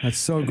 Richard. That's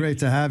so great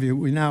to have you.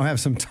 We now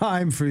have some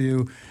time for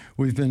you.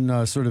 We've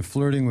been sort of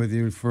flirting with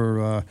you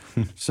for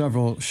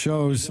several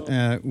shows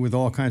with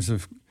all kinds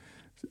of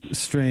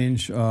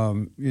strange,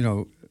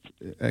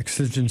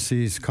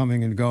 exigencies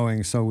coming and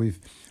going. So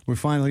we've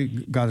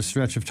finally got a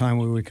stretch of time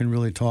where we can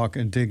really talk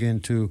and dig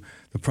into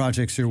the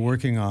projects you're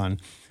working on.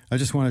 I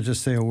just want to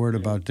say a word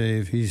about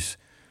Dave. He's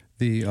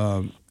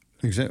the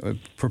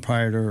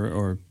proprietor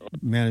or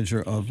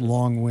manager of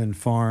Longwind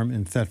Farm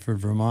in Thetford,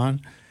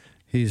 Vermont.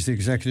 He's the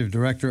executive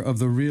director of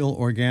the Real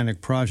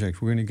Organic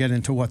Project. We're going to get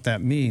into what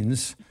that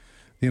means.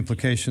 The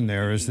implication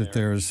there is that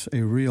there's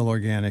a real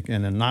organic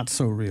and a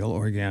not-so-real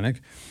organic.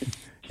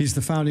 He's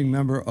the founding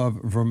member of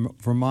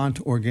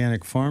Vermont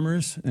Organic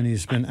Farmers, and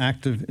he's been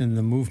active in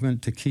the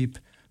movement to keep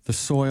the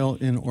soil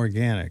in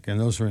organic, and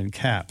those are in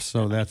caps,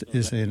 so that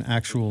is an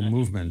actual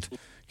movement.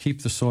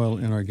 Keep the soil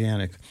in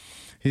organic.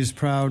 He's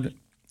proud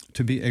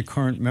to be a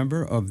current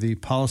member of the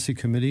policy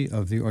committee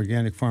of the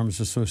Organic Farmers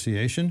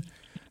Association,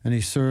 and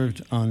he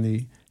served on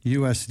the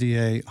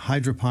USDA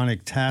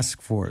Hydroponic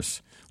Task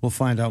Force. We'll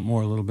find out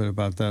more a little bit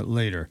about that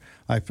later.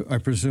 I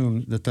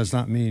presume that does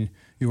not mean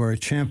you are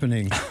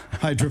championing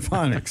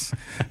hydroponics.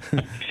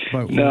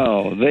 But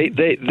no,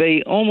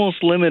 they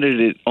almost limited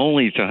it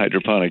only to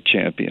hydroponic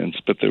champions,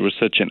 but there was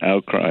such an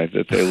outcry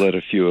that they let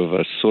a few of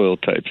us soil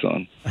types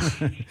on.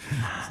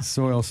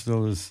 Soil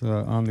still is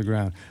on the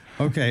ground.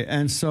 Okay,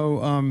 and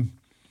so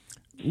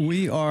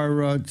we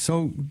are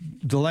so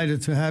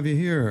delighted to have you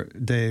here,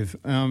 Dave.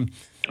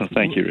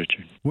 Thank you,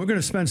 Richard. We're going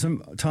to spend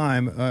some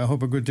time, I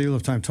hope a good deal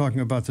of time, talking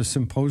about the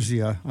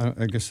symposia,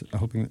 I guess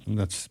hoping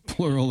that's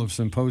plural of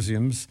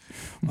symposiums,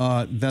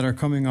 that are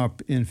coming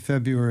up in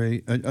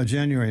February,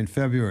 January and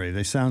February.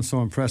 They sound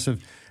so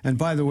impressive. And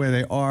by the way,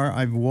 they are.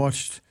 I've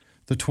watched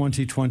the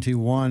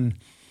 2021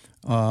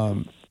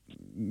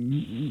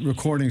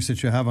 recordings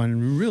that you have on a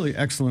really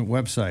excellent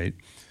website,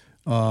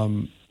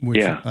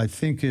 which I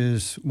think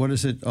is, what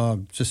is it,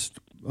 just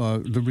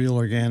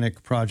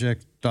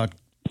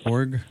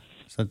therealorganicproject.org?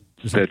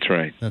 That's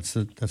right. That's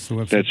the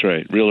website. That's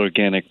right.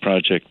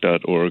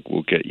 RealOrganicProject.org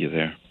will get you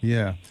there.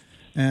 Yeah,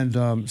 and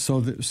so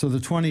the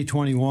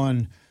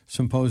 2021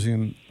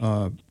 symposium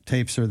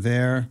tapes are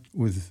there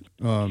with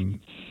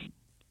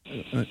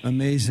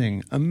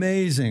amazing,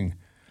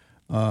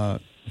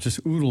 just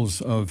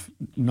oodles of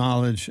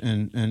knowledge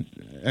and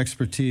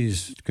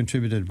expertise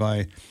contributed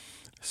by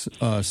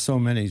so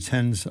many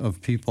tens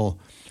of people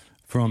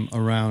from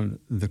around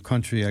the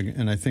country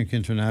and I think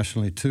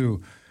internationally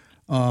too.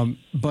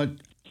 But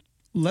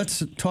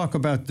let's talk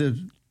about the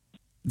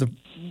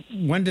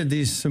when did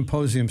these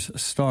symposiums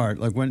start?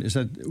 Like when was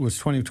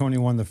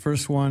 2021 the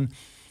first one,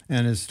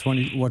 and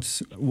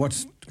what's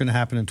going to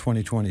happen in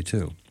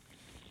 2022?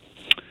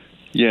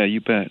 Yeah, you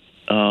bet.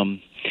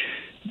 The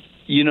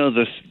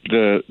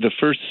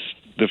first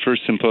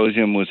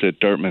symposium was at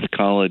Dartmouth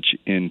College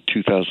in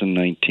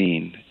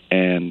 2019,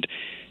 and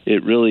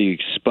it really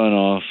spun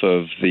off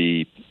of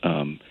the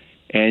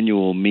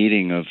annual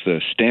meeting of the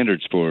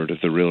Standards Board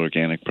of the Real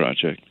Organic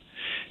Project.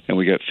 And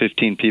we got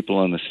 15 people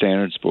on the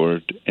Standards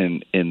Board,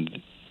 and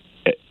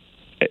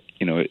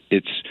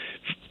it's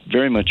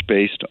very much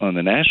based on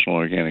the National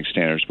Organic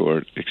Standards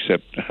Board,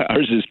 except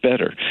ours is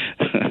better,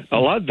 a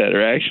lot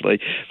better actually.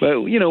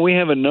 But we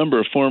have a number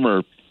of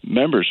former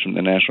members from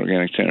the National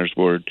Organic Standards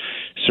Board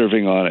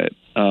serving on it,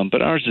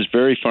 but ours is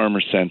very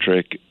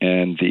farmer-centric,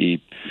 and the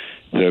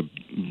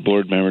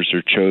board members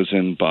are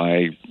chosen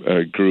by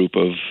a group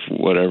of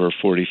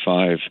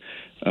 45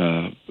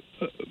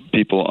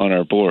 people on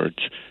our boards.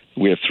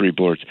 We have 3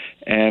 boards.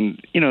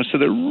 And, so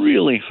they're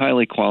really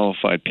highly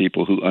qualified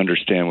people who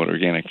understand what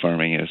organic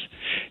farming is.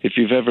 If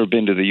you've ever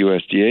been to the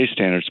USDA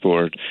Standards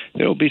Board,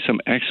 there will be some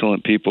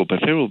excellent people,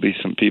 but there will be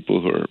some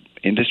people who are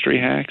industry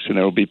hacks, and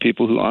there will be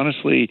people who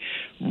honestly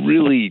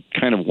really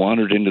kind of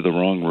wandered into the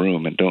wrong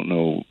room and don't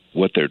know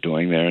what they're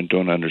doing there and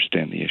don't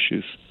understand the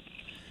issues.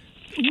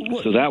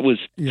 So that was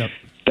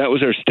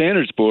our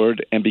Standards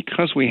Board, and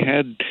because we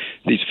had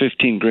these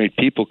 15 great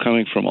people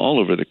coming from all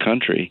over the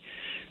country,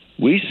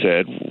 we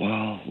said,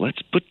 well,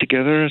 let's put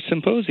together a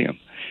symposium.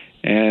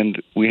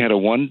 And we had a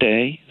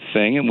one-day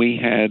thing, and we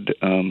had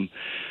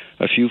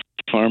a few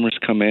farmers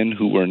come in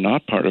who were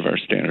not part of our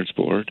Standards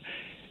Board,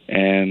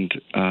 and,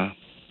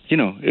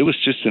 it was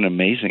just an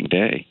amazing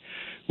day.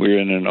 We were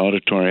in an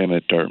auditorium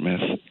at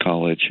Dartmouth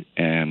College,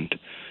 and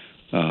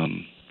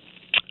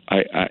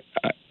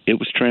it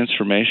was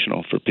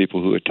transformational for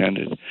people who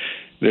attended.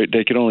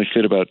 They could only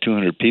fit about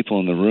 200 people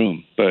in the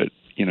room, but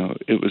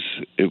it was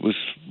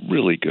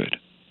really good.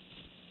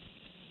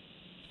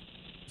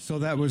 So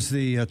that was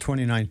the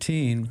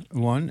 2019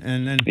 one,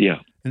 and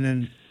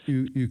then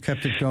you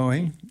kept it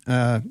going.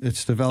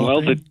 It's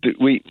developing.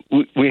 Well,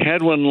 we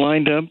had one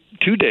lined up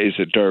 2 days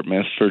at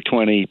Dartmouth for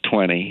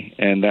 2020,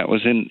 and that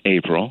was in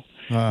April.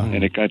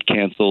 And it got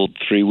canceled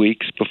 3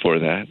 weeks before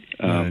that,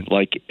 right.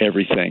 Like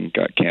everything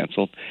got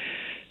canceled.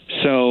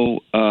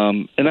 So,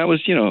 and that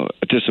was, a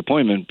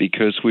disappointment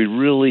because we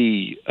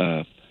really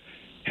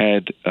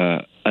had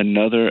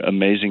another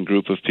amazing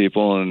group of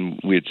people, and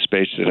we had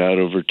spaced it out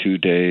over 2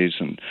 days.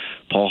 And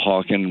Paul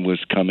Hawken was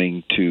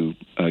coming to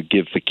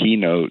give the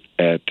keynote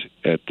at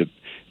the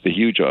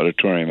huge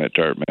auditorium at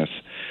Dartmouth,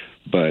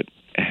 but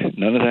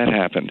none of that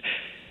happened.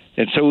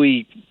 And so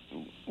we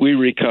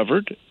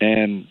recovered,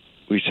 and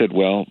we said,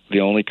 well, the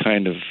only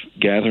kind of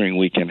gathering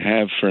we can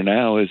have for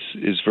now is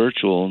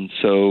virtual. And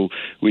so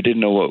we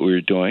didn't know what we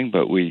were doing,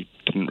 but we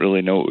didn't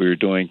really know what we were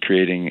doing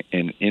creating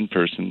an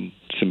in-person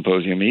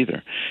symposium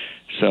either.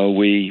 So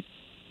we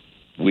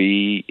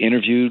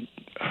interviewed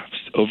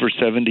over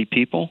 70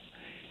 people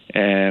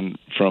and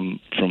from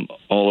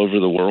all over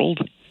the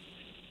world.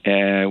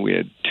 And we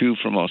had 2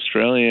 from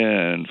Australia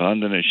and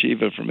Vandana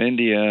Shiva from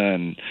India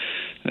and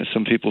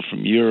some people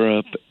from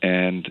Europe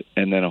and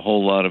then a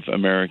whole lot of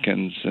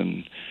Americans.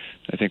 And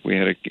I think we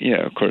had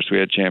of course we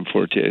had Jam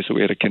Fortier, so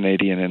we had a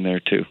Canadian in there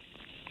too.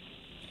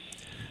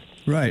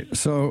 Right.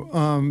 So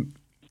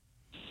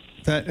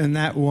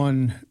that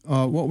one,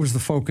 what was the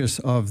focus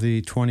of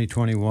the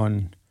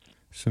 2021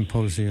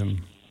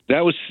 symposium?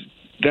 That was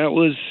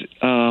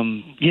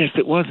yes,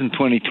 it was in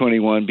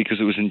 2021 because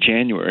it was in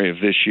January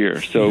of this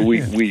year. So we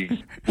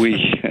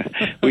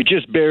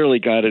just barely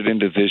got it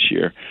into this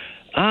year.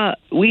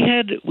 We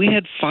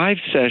had 5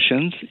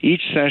 sessions.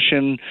 Each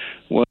session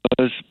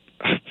was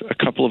a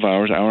couple of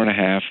hours, hour and a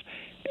half,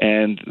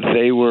 and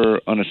they were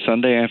on a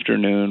Sunday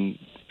afternoon,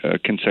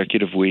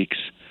 consecutive weeks.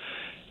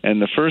 And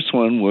the first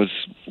one was,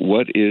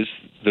 what is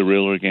the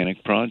Real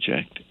Organic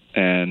Project?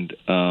 And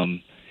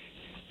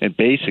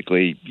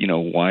basically,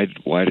 why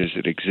does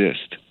it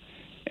exist?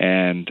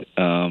 And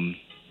then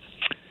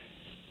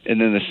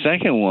the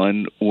second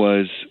one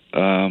was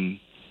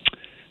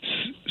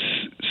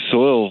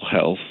soil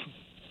health,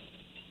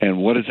 and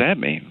what does that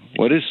mean?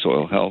 What is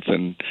soil health,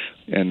 and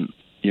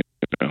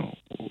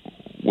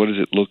what does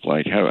it look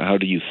like? How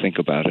do you think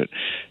about it?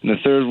 And the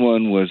third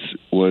one was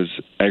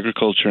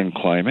agriculture and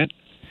climate,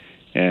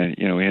 and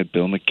we had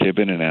Bill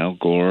McKibben and Al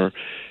Gore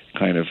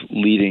kind of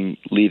leading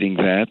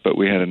that, but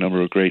we had a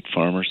number of great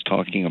farmers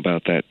talking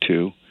about that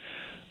too.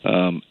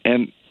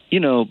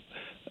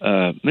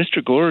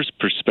 Mr. Gore's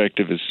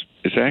perspective is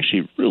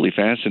actually really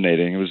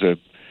fascinating. It was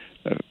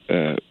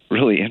a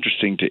really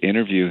interesting to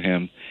interview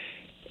him,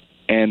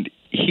 and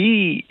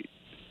he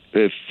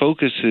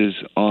focuses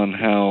on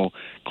how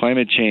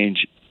climate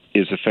change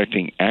is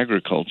affecting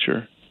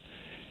agriculture,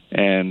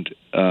 and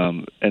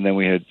then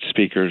we had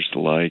speakers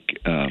like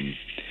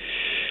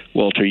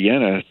Walter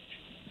Jena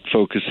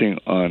focusing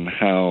on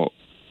how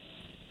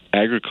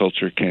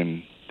agriculture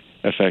can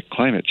affect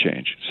climate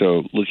change.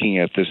 So looking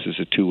at this as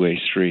a two-way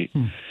street.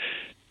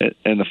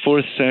 And the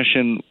fourth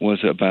session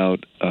was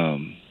about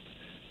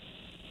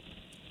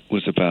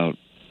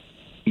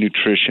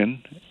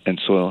nutrition and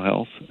soil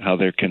health, how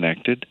they're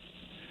connected.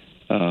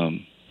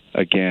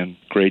 Again,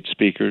 great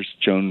speakers.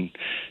 Joan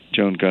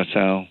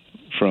Gussow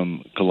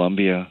from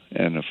Colombia,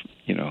 and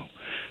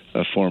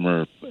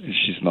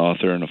she's an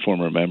author and a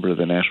former member of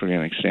the National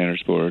Organic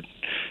Standards Board,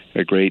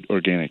 a great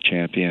organic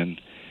champion,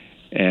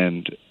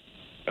 and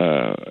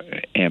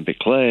Ann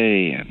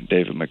Bickley and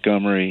David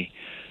Montgomery.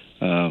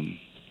 And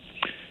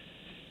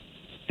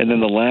then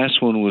the last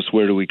one was,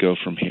 where do we go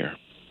from here?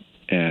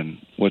 And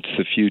what's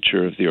the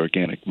future of the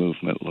organic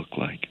movement look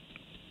like?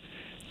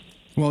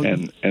 Well,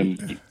 and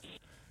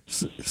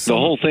the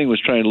whole thing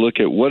was trying to look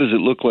at, what does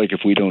it look like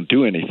if we don't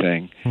do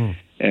anything?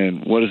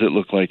 And what does it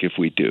look like if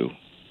we do?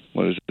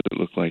 What does it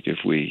look like if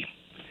we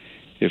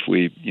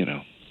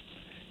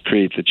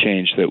create the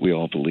change that we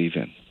all believe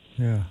in?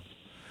 Yeah.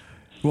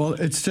 Well,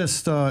 it's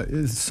just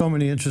so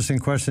many interesting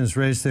questions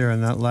raised there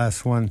in that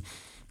last one,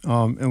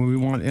 and we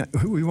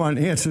want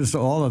answers to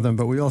all of them,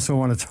 but we also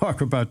want to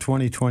talk about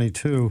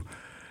 2022.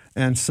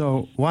 And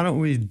so, why don't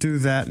we do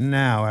that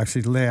now?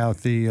 Actually, lay out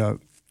the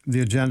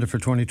agenda for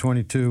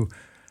 2022,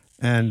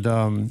 and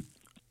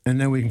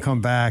then we can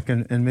come back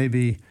and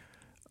maybe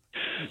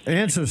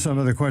answer some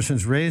of the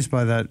questions raised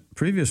by that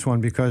previous one,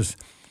 because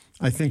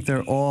I think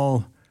they're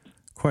all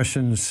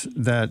questions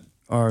that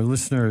our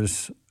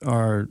listeners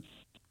are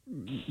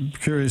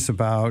curious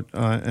about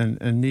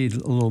and need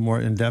a little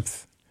more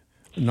in-depth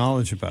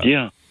knowledge about.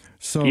 Yeah.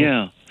 So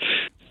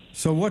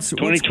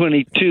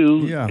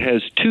 2022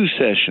 has 2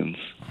 sessions,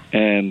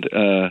 and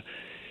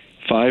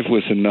 5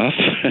 was enough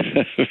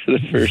for the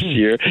first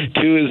year.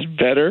 2 is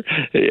better.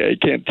 I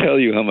can't tell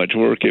you how much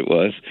work it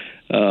was.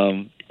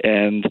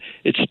 And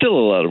it's still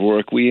a lot of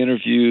work. We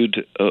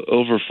interviewed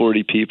over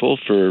 40 people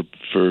for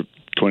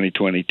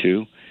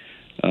 2022.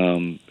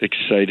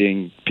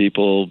 Exciting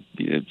people,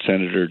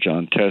 Senator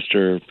John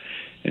Tester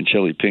and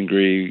Shelley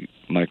Pingree,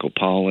 Michael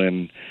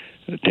Pollan,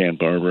 Dan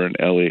Barber and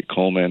Elliot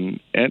Coleman,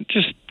 and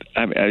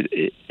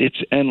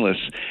it's endless.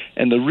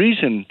 And the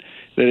reason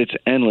that it's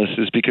endless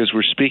is because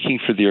we're speaking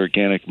for the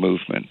organic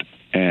movement,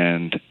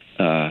 and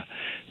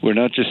we're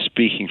not just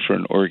speaking for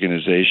an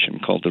organization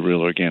called the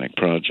Real Organic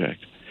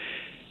Project.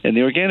 And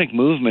the organic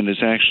movement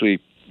is actually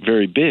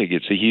very big.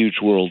 It's a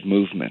huge world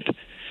movement.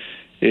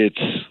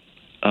 It's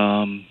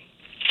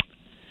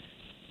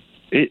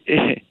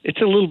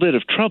it's a little bit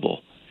of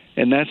trouble.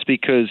 And that's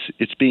because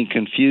it's being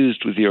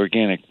confused with the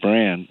organic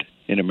brand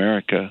in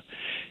America.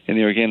 And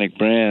the organic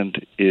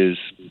brand is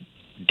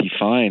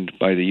defined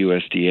by the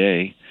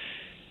USDA.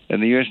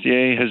 And the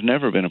USDA has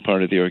never been a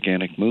part of the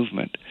organic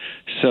movement.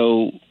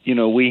 So,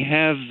 we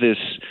have this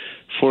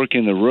fork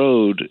in the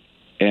road,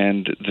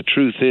 and the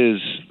truth is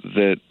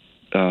that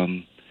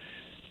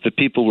the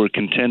people we're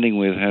contending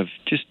with have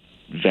just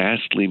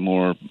vastly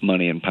more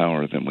money and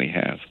power than we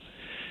have,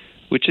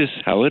 which is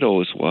how it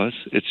always was.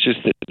 It's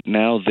just that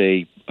now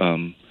the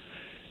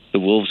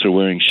wolves are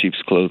wearing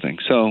sheep's clothing.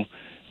 So,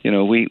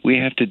 we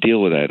have to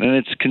deal with that, and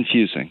it's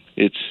confusing.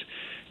 It's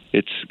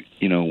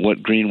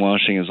what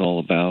greenwashing is all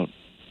about.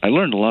 I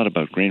learned a lot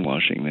about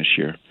greenwashing this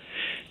year.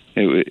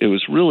 It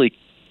was really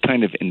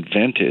kind of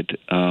invented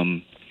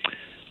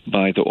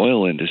by the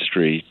oil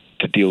industry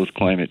to deal with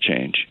climate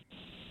change.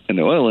 And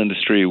the oil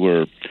industry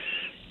were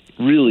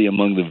really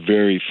among the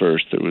very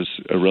first. There was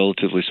a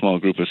relatively small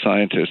group of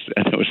scientists,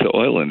 and it was the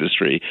oil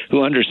industry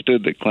who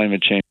understood that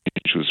climate change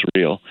was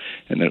real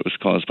and that it was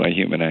caused by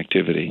human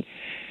activity.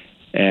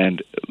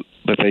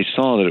 But they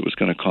saw that it was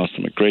going to cost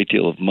them a great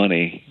deal of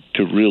money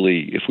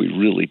if we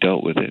really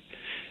dealt with it.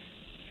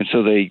 And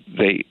so they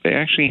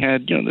actually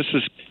had, this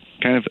is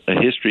kind of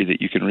a history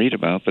that you can read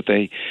about, but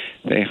they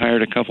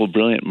hired a couple of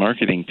brilliant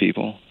marketing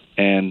people,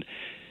 and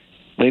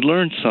they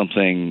learned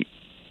something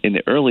in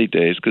the early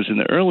days, because in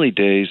the early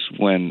days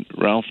when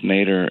Ralph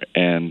Nader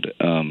and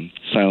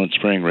Silent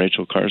Spring,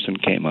 Rachel Carson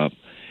came up,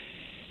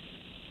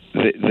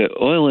 the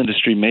oil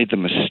industry made the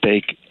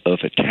mistake of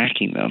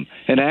attacking them,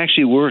 and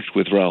actually worked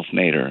with Ralph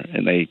Nader,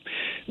 and they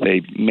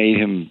made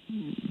him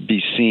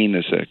be seen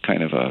as a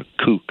kind of a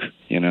kook,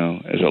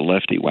 as a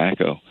lefty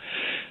wacko.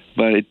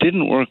 But it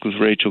didn't work with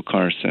Rachel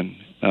Carson,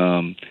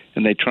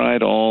 and they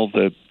tried all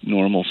the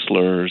normal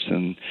slurs,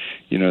 and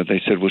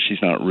they said, well,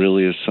 she's not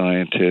really a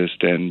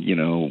scientist, and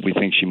we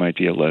think she might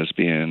be a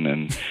lesbian,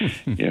 and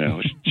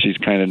she's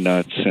kind of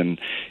nuts, and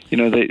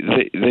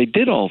they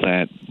did all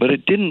that, but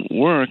it didn't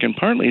work, and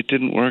partly it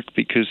didn't work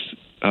because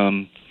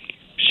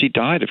she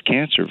died of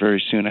cancer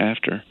very soon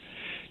after,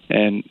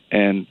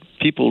 and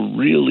people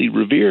really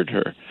revered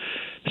her,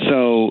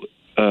 so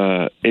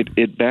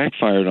it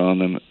backfired on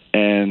them,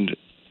 and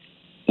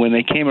when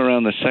they came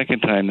around the second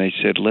time, they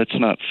said, let's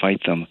not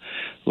fight them,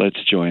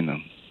 let's join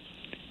them.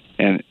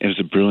 And it was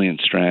a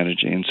brilliant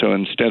strategy. And so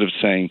instead of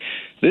saying,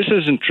 this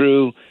isn't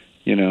true,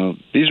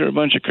 these are a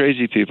bunch of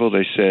crazy people,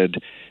 they said,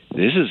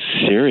 this is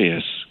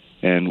serious,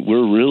 and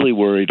we're really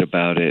worried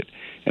about it,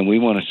 and we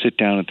want to sit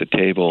down at the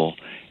table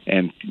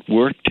and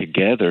work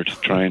together to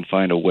try and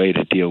find a way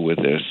to deal with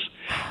this.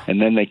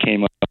 And then they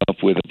came up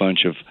with a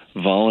bunch of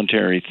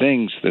voluntary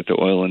things that the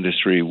oil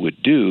industry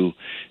would do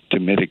to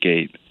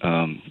mitigate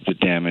the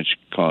damage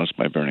caused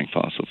by burning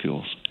fossil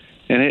fuels.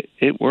 And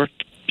it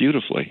worked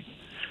beautifully.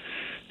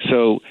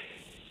 So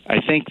I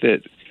think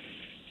that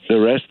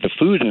the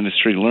food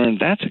industry learned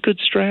that's a good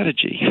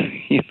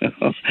strategy.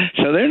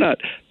 So they're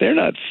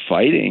not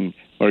fighting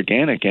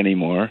organic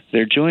anymore.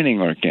 They're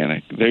joining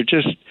organic. They're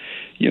just,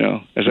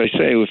 as I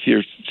say, if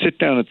you sit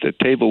down at the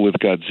table with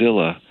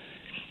Godzilla's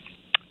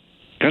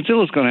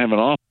going to have an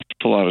awful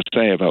lot to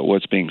say about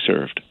what's being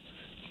served.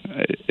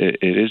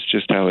 It is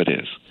just how it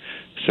is.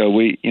 So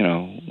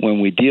when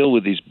we deal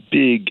with these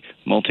big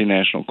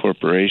multinational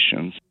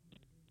corporations,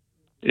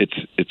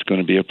 it's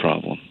going to be a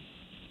problem.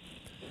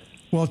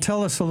 Well,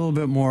 tell us a little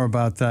bit more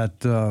about that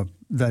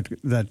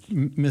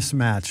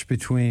mismatch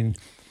between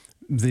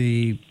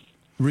the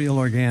real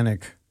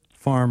organic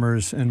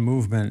farmers and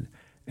movement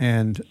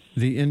and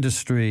the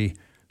industry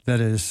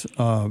that is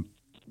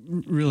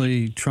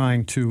really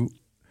trying to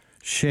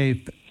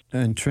shape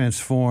and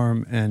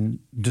transform and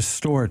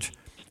distort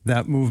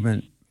that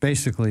movement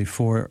basically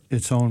for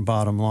its own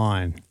bottom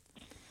line.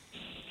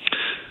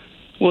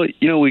 Well,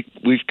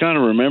 we've got to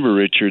remember,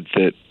 Richard,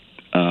 that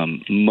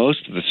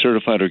most of the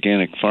certified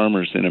organic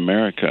farmers in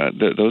America,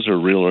 those are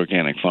real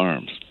organic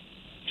farms.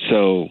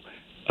 So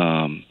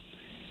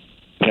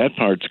that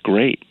part's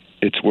great.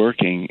 It's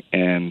working,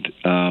 and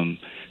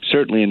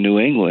certainly in New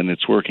England,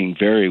 it's working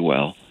very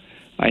well.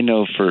 I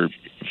know for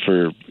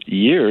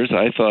years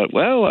I thought,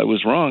 well, I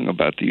was wrong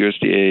about the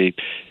USDA,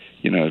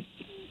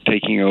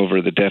 taking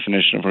over the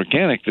definition of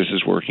organic. This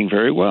is working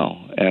very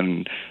well,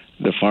 and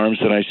the farms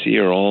that I see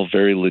are all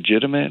very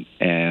legitimate,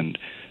 and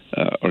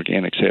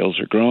organic sales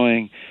are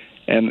growing,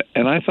 and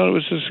I thought it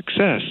was a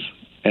success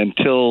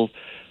until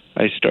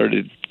I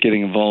started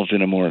getting involved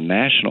in a more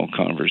national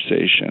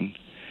conversation,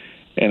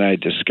 and I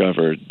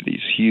discovered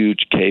these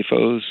huge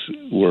CAFOs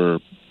were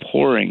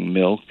pouring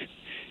milk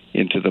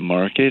into the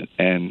market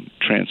and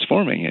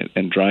transforming it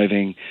and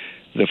driving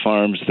the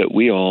farms that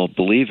we all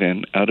believe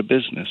in out of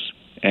business.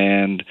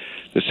 And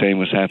the same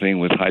was happening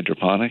with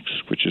hydroponics,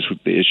 which is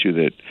the issue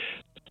that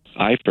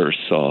I first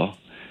saw,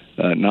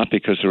 not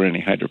because there were any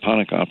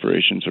hydroponic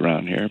operations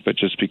around here, but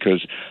just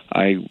because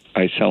I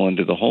sell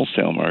into the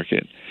wholesale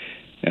market,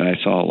 and I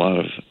saw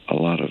a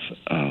lot of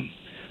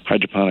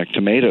hydroponic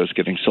tomatoes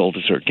getting sold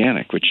as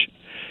organic, which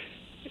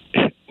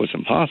was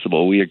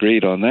impossible. We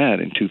agreed on that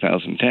in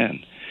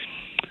 2010.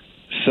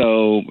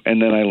 So,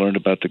 and then I learned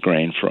about the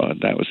grain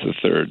fraud. That was the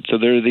third. So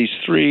there are these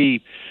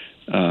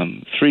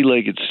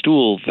three-legged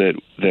stools that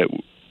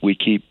we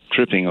keep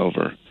tripping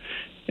over.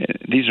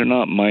 These are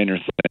not minor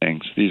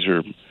things. These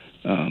are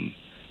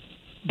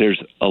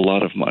there's a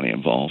lot of money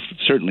involved.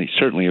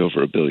 Certainly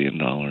over $1 billion.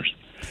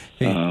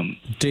 Hey,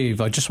 Dave,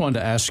 I just wanted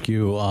to ask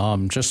you,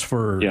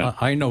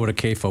 I know what a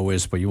CAFO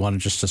is, but you want to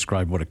just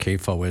describe what a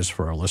CAFO is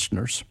for our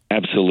listeners?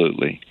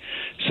 Absolutely.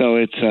 So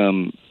it's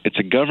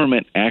a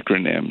government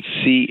acronym,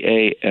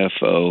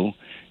 CAFO,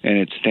 and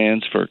it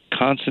stands for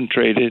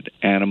Concentrated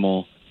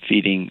Animal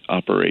Feeding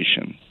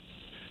Operation.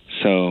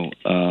 So,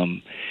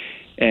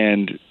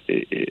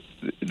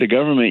 the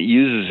government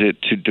uses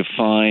it to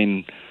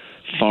define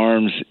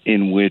farms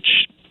in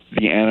which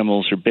the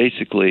animals are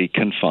basically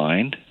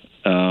confined,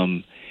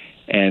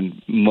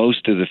 and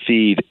most of the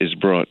feed is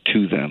brought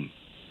to them,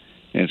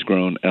 and it's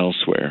grown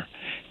elsewhere.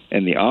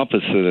 And the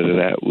opposite of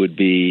that would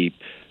be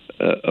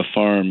a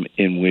farm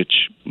in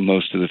which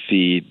most of the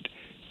feed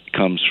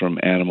comes from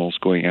animals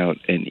going out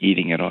and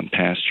eating it on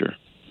pasture.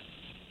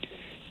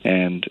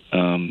 And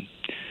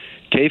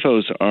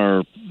CAFOs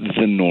are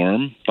the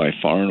norm by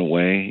far and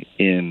away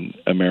in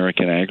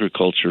American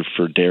agriculture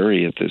for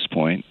dairy at this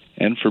point,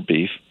 and for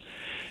beef,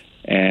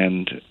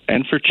 and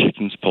for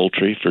chickens,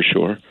 poultry for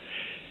sure.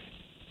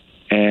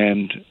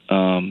 And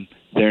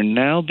they're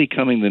now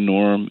becoming the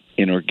norm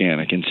in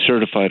organic, in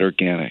certified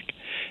organic.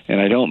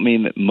 And I don't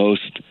mean that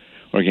most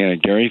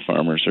organic dairy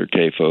farmers are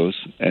CAFOs,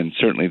 and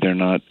certainly they're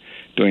not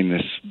doing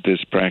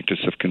this practice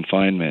of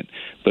confinement,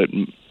 but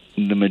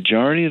the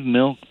majority of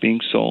milk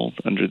being sold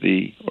under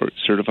the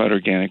certified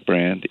organic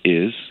brand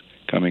is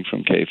coming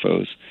from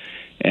CAFOs,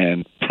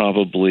 and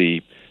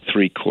probably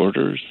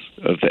 3/4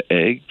 of the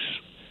eggs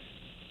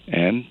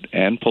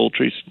and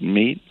poultry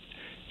meat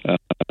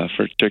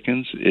for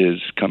chickens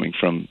is coming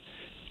from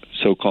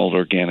so-called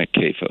organic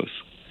CAFOs.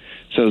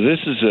 So this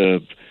is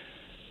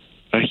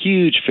a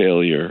huge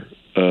failure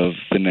of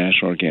the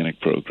National Organic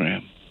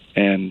Program,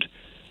 and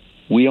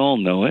we all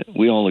know it.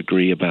 We all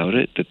agree about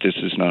it, that this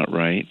is not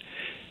right.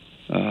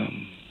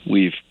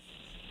 We've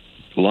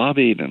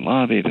lobbied and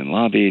lobbied and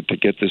lobbied to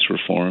get this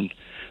reformed.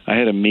 I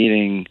had a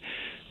meeting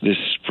this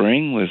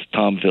spring with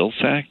Tom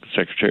Vilsack,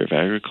 Secretary of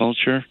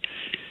Agriculture,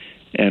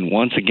 and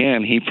once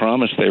again, he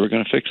promised they were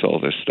going to fix all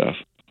this stuff.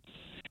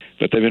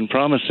 But they've been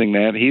promising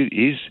that.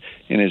 He's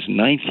in his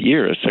 9th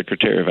year as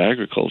Secretary of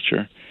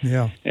Agriculture.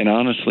 Yeah. And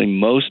honestly,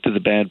 most of the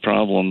bad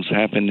problems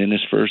happened in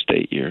his first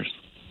 8 years.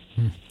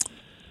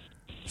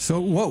 So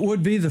what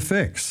would be the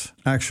fix,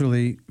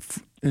 actually,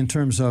 in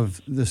terms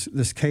of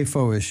this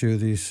CAFO issue,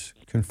 these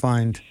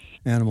confined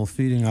animal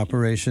feeding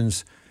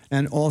operations,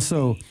 and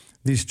also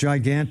these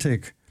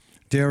gigantic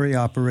dairy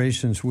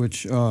operations,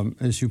 which,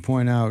 as you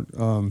point out,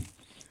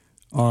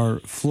 are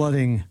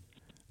flooding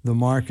the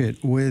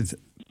market with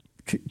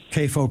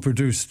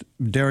CAFO-produced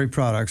dairy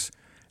products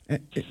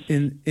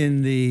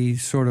in the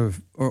sort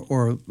of,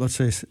 or let's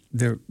say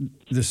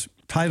this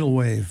tidal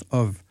wave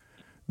of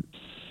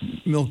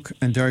milk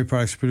and dairy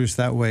products produced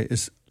that way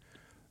is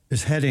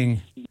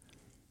heading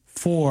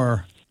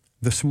for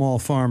the small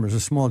farmers, the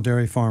small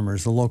dairy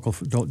farmers, the local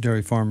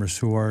dairy farmers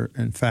who are,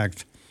 in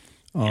fact,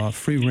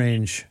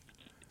 free-range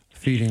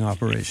feeding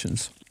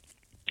operations.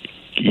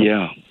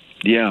 Yeah.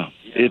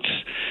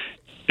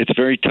 It's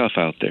very tough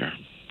out there.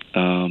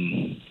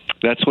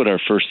 That's what our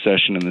first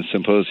session in the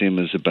symposium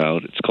is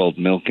about. It's called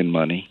Milk and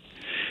Money,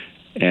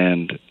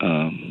 and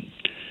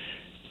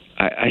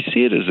I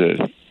see it as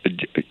a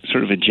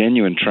sort of a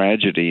genuine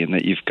tragedy in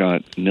that you've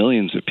got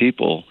millions of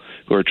people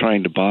who are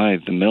trying to buy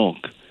the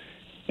milk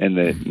and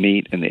the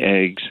meat and the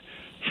eggs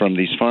from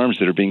these farms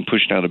that are being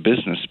pushed out of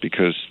business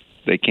because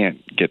they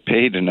can't get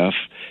paid enough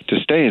to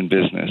stay in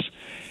business.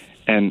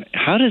 And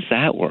how does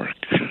that work?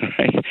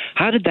 Right?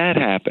 How did that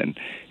happen?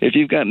 If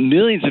you've got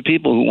millions of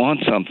people who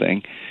want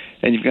something,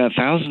 and you've got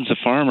thousands of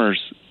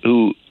farmers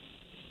who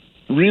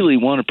really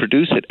want to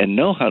produce it and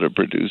know how to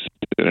produce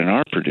it and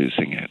are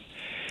producing it,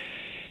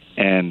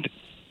 and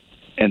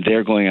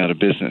they're going out of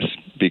business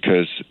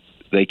because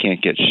they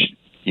can't get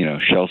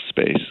shelf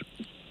space.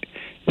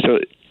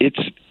 So this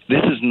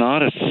is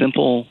not a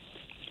simple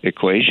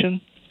equation,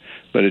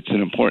 but it's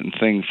an important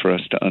thing for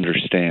us to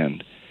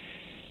understand.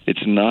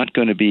 It's not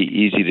going to be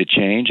easy to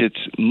change.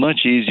 It's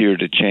much easier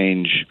to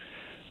change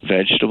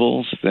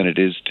vegetables than it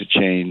is to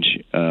change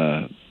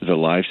the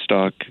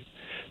livestock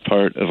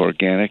part of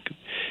organic,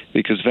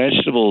 because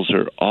vegetables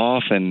are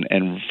often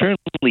and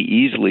fairly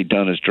easily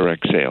done as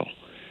direct sale.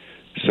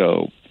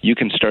 So you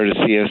can start a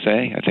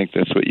CSA. I think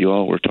that's what you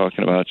all were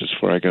talking about just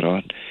before I got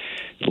on.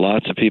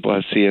 Lots of people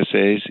have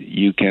CSAs.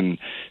 You can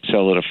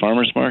sell at a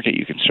farmer's market.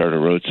 You can start a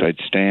roadside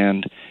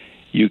stand.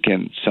 You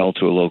can sell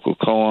to a local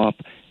co-op.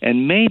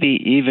 And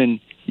maybe even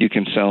you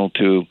can sell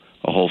to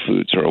a Whole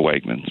Foods or a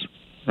Wegmans,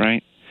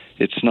 right?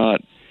 It's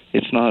not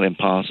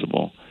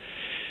impossible.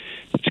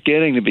 It's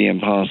getting to be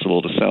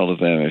impossible to sell to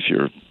them if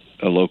you're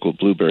a local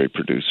blueberry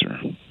producer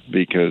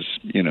because,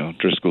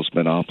 Driscoll's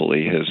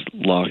monopoly has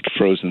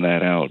frozen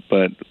that out.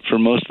 But for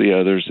most of the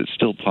others, it's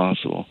still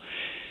possible.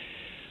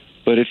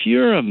 But if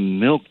you're a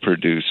milk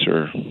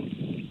producer,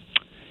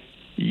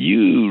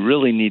 you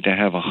really need to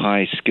have a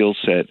high skill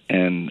set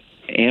and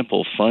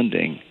ample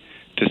funding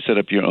to set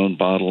up your own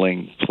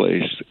bottling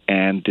place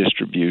and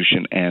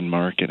distribution and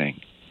marketing.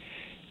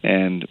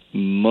 And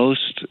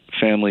most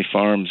family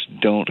farms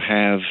don't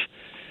have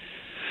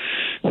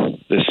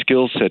the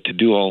skill set to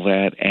do all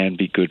that and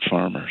be good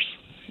farmers.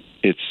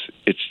 It's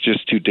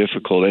just too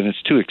difficult, and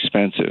it's too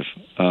expensive.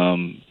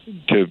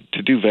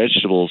 To do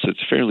vegetables,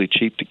 it's fairly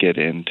cheap to get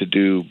in. To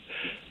do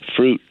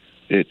fruit,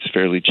 it's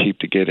fairly cheap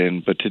to get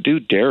in. But to do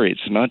dairy,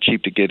 it's not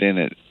cheap to get in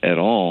at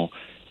all,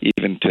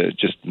 even to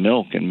just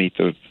milk and meet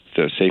the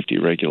safety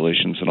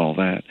regulations and all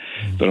that.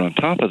 But on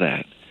top of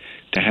that,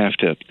 to have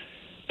to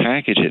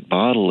package it,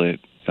 bottle it,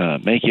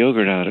 make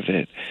yogurt out of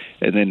it,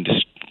 and then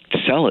just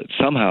sell it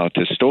somehow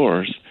to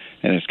stores,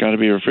 and it's got to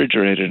be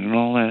refrigerated and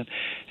all that,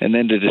 and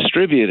then to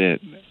distribute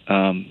it,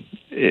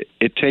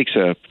 it takes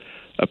a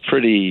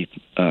pretty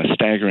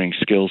staggering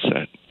skill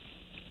set.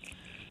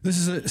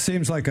 This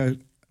seems like a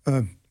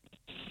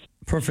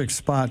perfect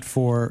spot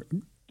for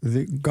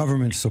the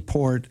government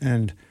support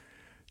and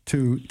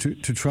to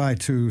try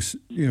to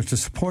to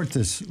support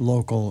this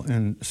local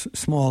and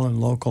small and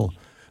local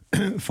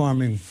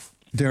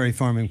dairy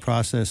farming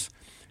process,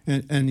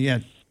 and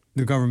yet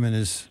the government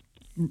is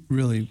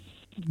really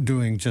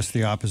doing just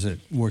the opposite,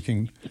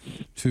 working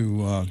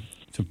to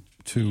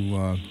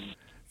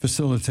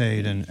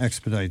facilitate and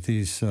expedite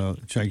these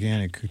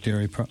gigantic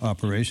dairy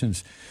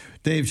operations.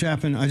 Dave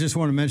Chapman, I just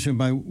want to mention,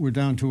 we're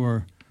down to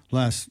our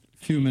last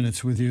few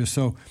minutes with you.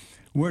 So,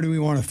 where do we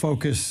want to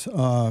focus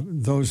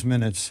those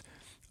minutes?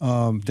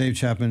 Dave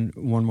Chapman,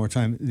 one more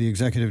time, the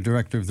executive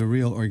director of the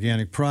Real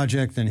Organic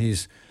Project, and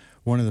he's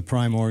one of the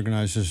prime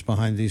organizers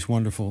behind these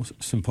wonderful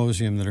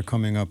symposium that are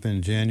coming up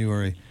in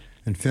January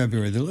and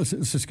February. Let's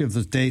just give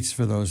the dates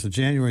for those. The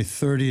January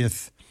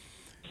 30th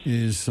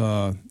is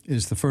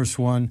the first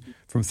one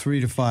from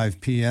 3 to 5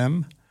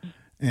 p.m.,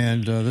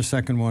 and the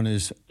second one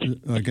is,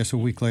 I guess, a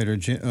week later,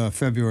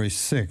 February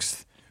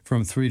 6th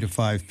from 3 to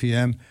 5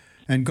 p.m.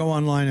 And go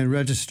online and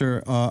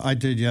register. I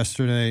did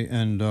yesterday,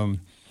 and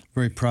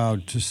very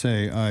proud to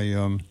say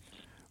I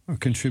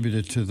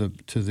contributed to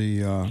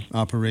the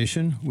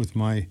operation with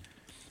my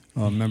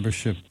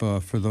membership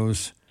for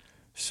those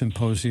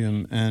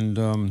symposium.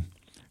 And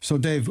so,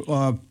 Dave,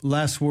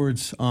 last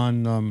words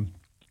on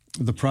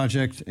the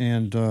project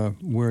and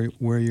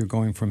where you're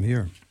going from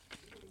here.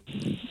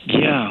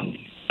 Yeah.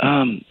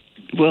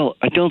 Well,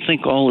 I don't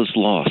think all is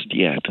lost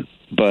yet,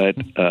 but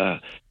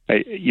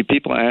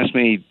people ask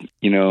me,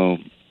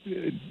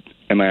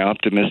 am I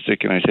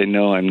optimistic? And I say,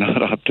 no, I'm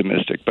not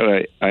optimistic, but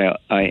I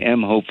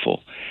am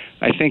hopeful.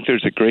 I think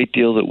there's a great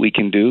deal that we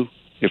can do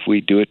if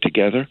we do it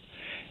together.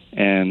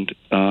 And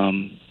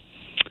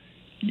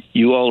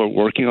you all are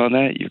working on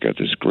that. You've got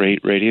this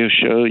great radio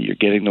show. You're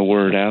getting the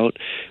word out.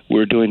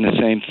 We're doing the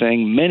same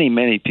thing. Many,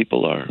 many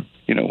people are.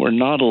 We're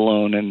not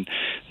alone, and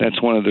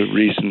that's one of the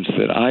reasons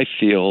that I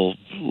feel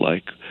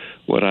like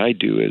what I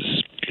do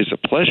is a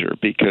pleasure,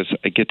 because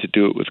I get to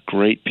do it with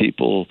great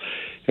people,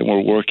 and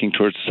we're working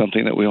towards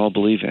something that we all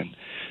believe in.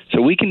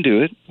 So we can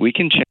do it. We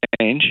can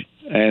change,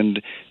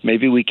 and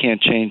maybe we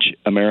can't change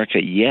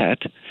America yet,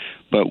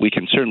 but we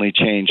can certainly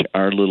change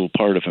our little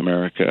part of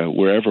America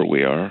wherever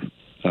we are.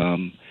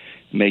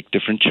 Make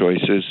different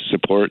choices,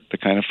 support the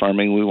kind of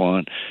farming we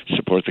want,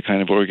 support the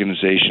kind of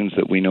organizations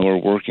that we know are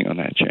working on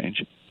that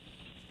change.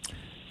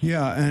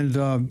 Yeah, and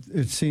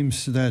it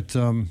seems that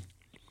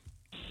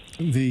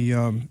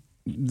the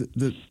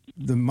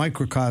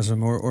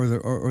microcosm or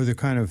the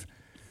kind of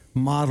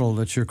model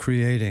that you're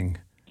creating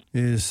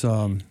is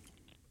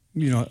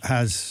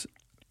has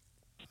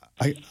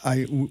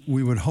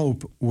we would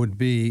hope would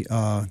be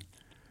the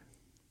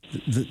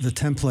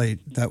template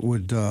that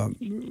would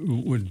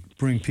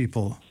bring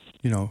people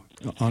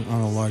on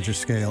a larger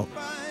scale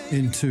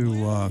into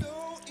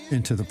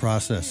the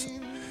process.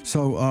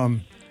 So.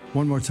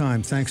 One more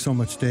time, thanks so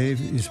much, Dave.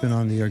 He's been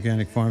on the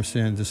Organic Farm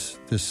Stand this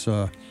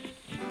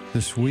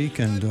week,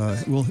 and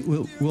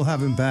we'll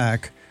have him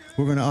back.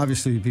 We're going to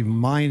obviously be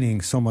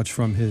mining so much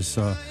from his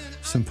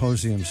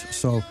symposiums.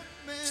 So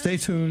stay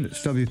tuned.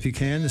 It's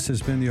WPKN. This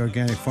has been the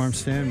Organic Farm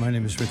Stand. My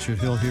name is Richard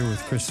Hill, here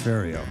with Chris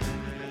Ferrio.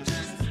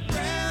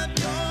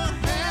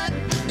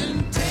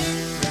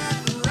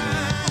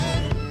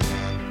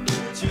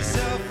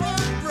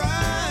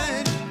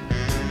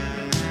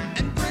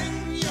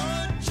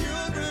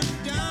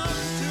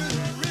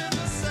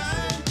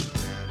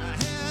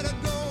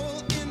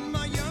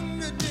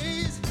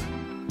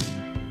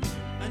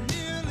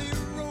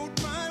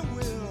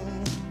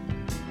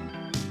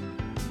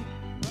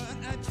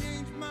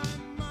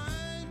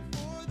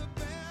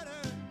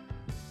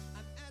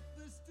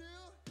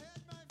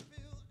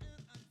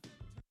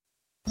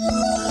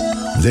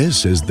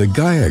 This is the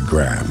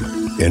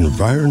Gaiagram,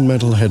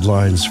 environmental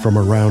headlines from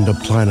around a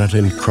planet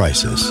in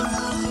crisis.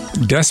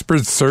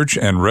 Desperate search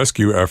and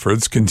rescue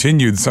efforts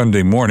continued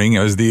Sunday morning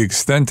as the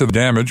extent of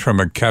damage from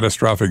a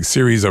catastrophic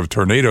series of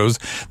tornadoes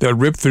that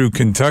ripped through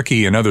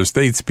Kentucky and other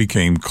states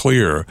became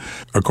clear.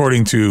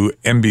 According to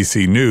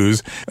NBC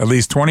News, at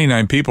least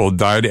 29 people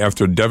died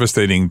after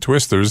devastating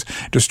twisters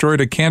destroyed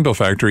a candle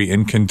factory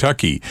in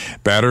Kentucky,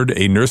 battered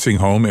a nursing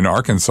home in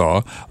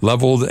Arkansas,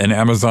 leveled an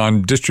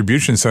Amazon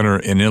distribution center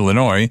in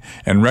Illinois,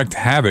 and wreaked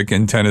havoc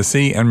in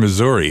Tennessee and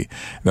Missouri.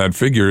 That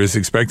figure is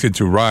expected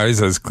to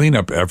rise as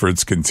cleanup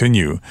efforts continue.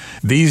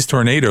 These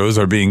tornadoes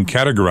are being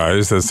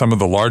categorized as some of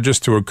the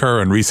largest to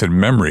occur in recent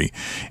memory.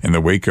 In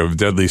the wake of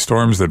deadly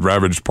storms that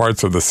ravaged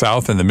parts of the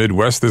South and the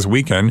Midwest this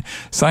weekend,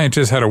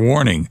 scientists had a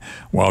warning.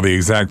 While the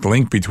exact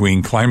link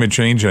between climate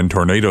change and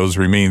tornadoes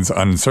remains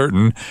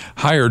uncertain,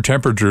 higher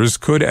temperatures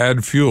could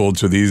add fuel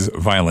to these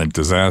violent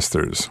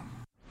disasters.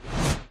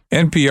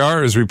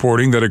 NPR is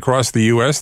reporting that across the U.S.,